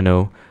nice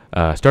 10-0.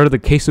 Start of the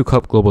Queso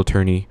Cup Global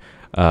Tourney.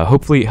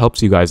 Hopefully it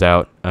helps you guys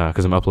out,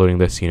 because I'm uploading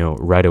this, you know,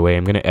 right away.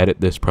 I'm going to edit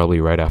this probably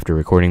right after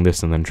recording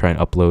this, and then try and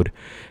upload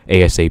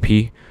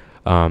ASAP.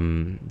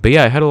 But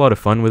yeah, I had a lot of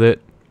fun with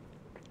it,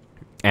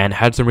 and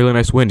had some really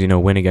nice wins. You know,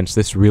 win against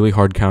this really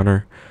hard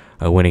counter,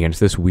 win against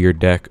this weird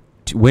deck,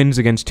 wins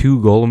against 2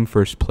 Golem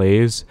first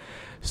plays,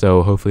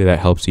 so hopefully that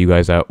helps you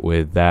guys out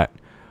with that.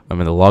 In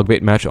the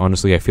logbait match,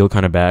 honestly, I feel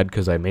kind of bad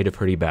because I made a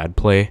pretty bad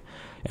play,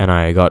 and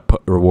I got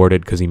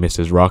rewarded because he missed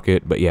his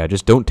rocket. But yeah,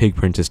 just don't take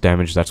princess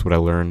damage. That's what I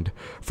learned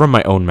from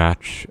my own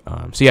match.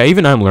 So yeah,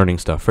 even I'm learning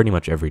stuff pretty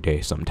much every day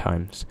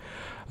sometimes.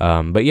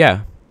 But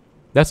yeah,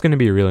 that's going to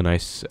be a really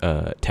nice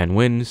 10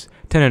 wins,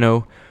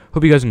 10-0.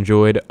 Hope you guys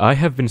enjoyed. I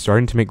have been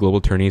starting to make Global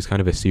Tourneys kind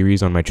of a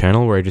series on my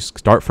channel where I just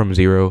start from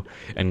 0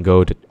 and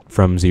go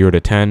from 0 to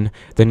 10,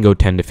 then go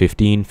 10 to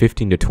 15,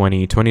 15 to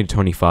 20, 20 to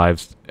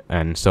 25,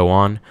 and so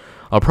on.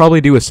 I'll probably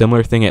do a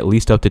similar thing at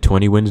least up to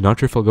 20 wins. Not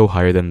sure if I'll go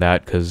higher than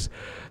that because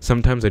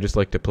sometimes I just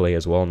like to play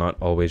as well, not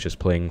always just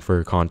playing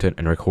for content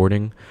and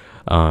recording.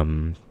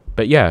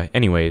 But yeah,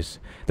 anyways,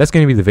 that's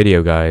going to be the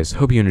video, guys.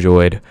 Hope you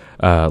enjoyed.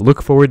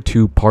 Look forward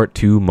to part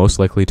 2, most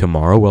likely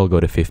tomorrow, where I'll go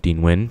to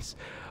 15 wins.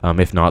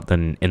 If not,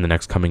 then in the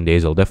next coming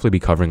days, I'll definitely be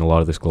covering a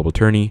lot of this Global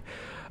Tourney.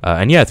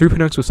 And yeah, 3.0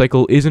 Xbow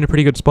Cycle is in a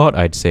pretty good spot,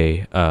 I'd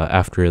say,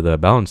 after the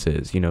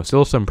balances. You know,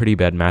 still some pretty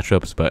bad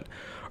matchups, but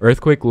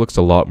Earthquake looks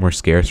a lot more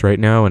scarce right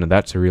now, and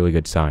that's a really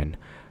good sign.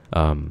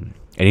 And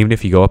even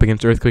if you go up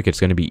against Earthquake, it's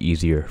going to be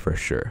easier for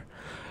sure.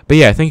 But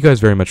yeah, thank you guys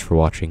very much for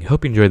watching.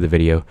 Hope you enjoyed the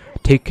video.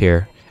 Take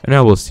care, and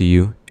I will see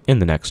you in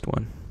the next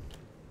one.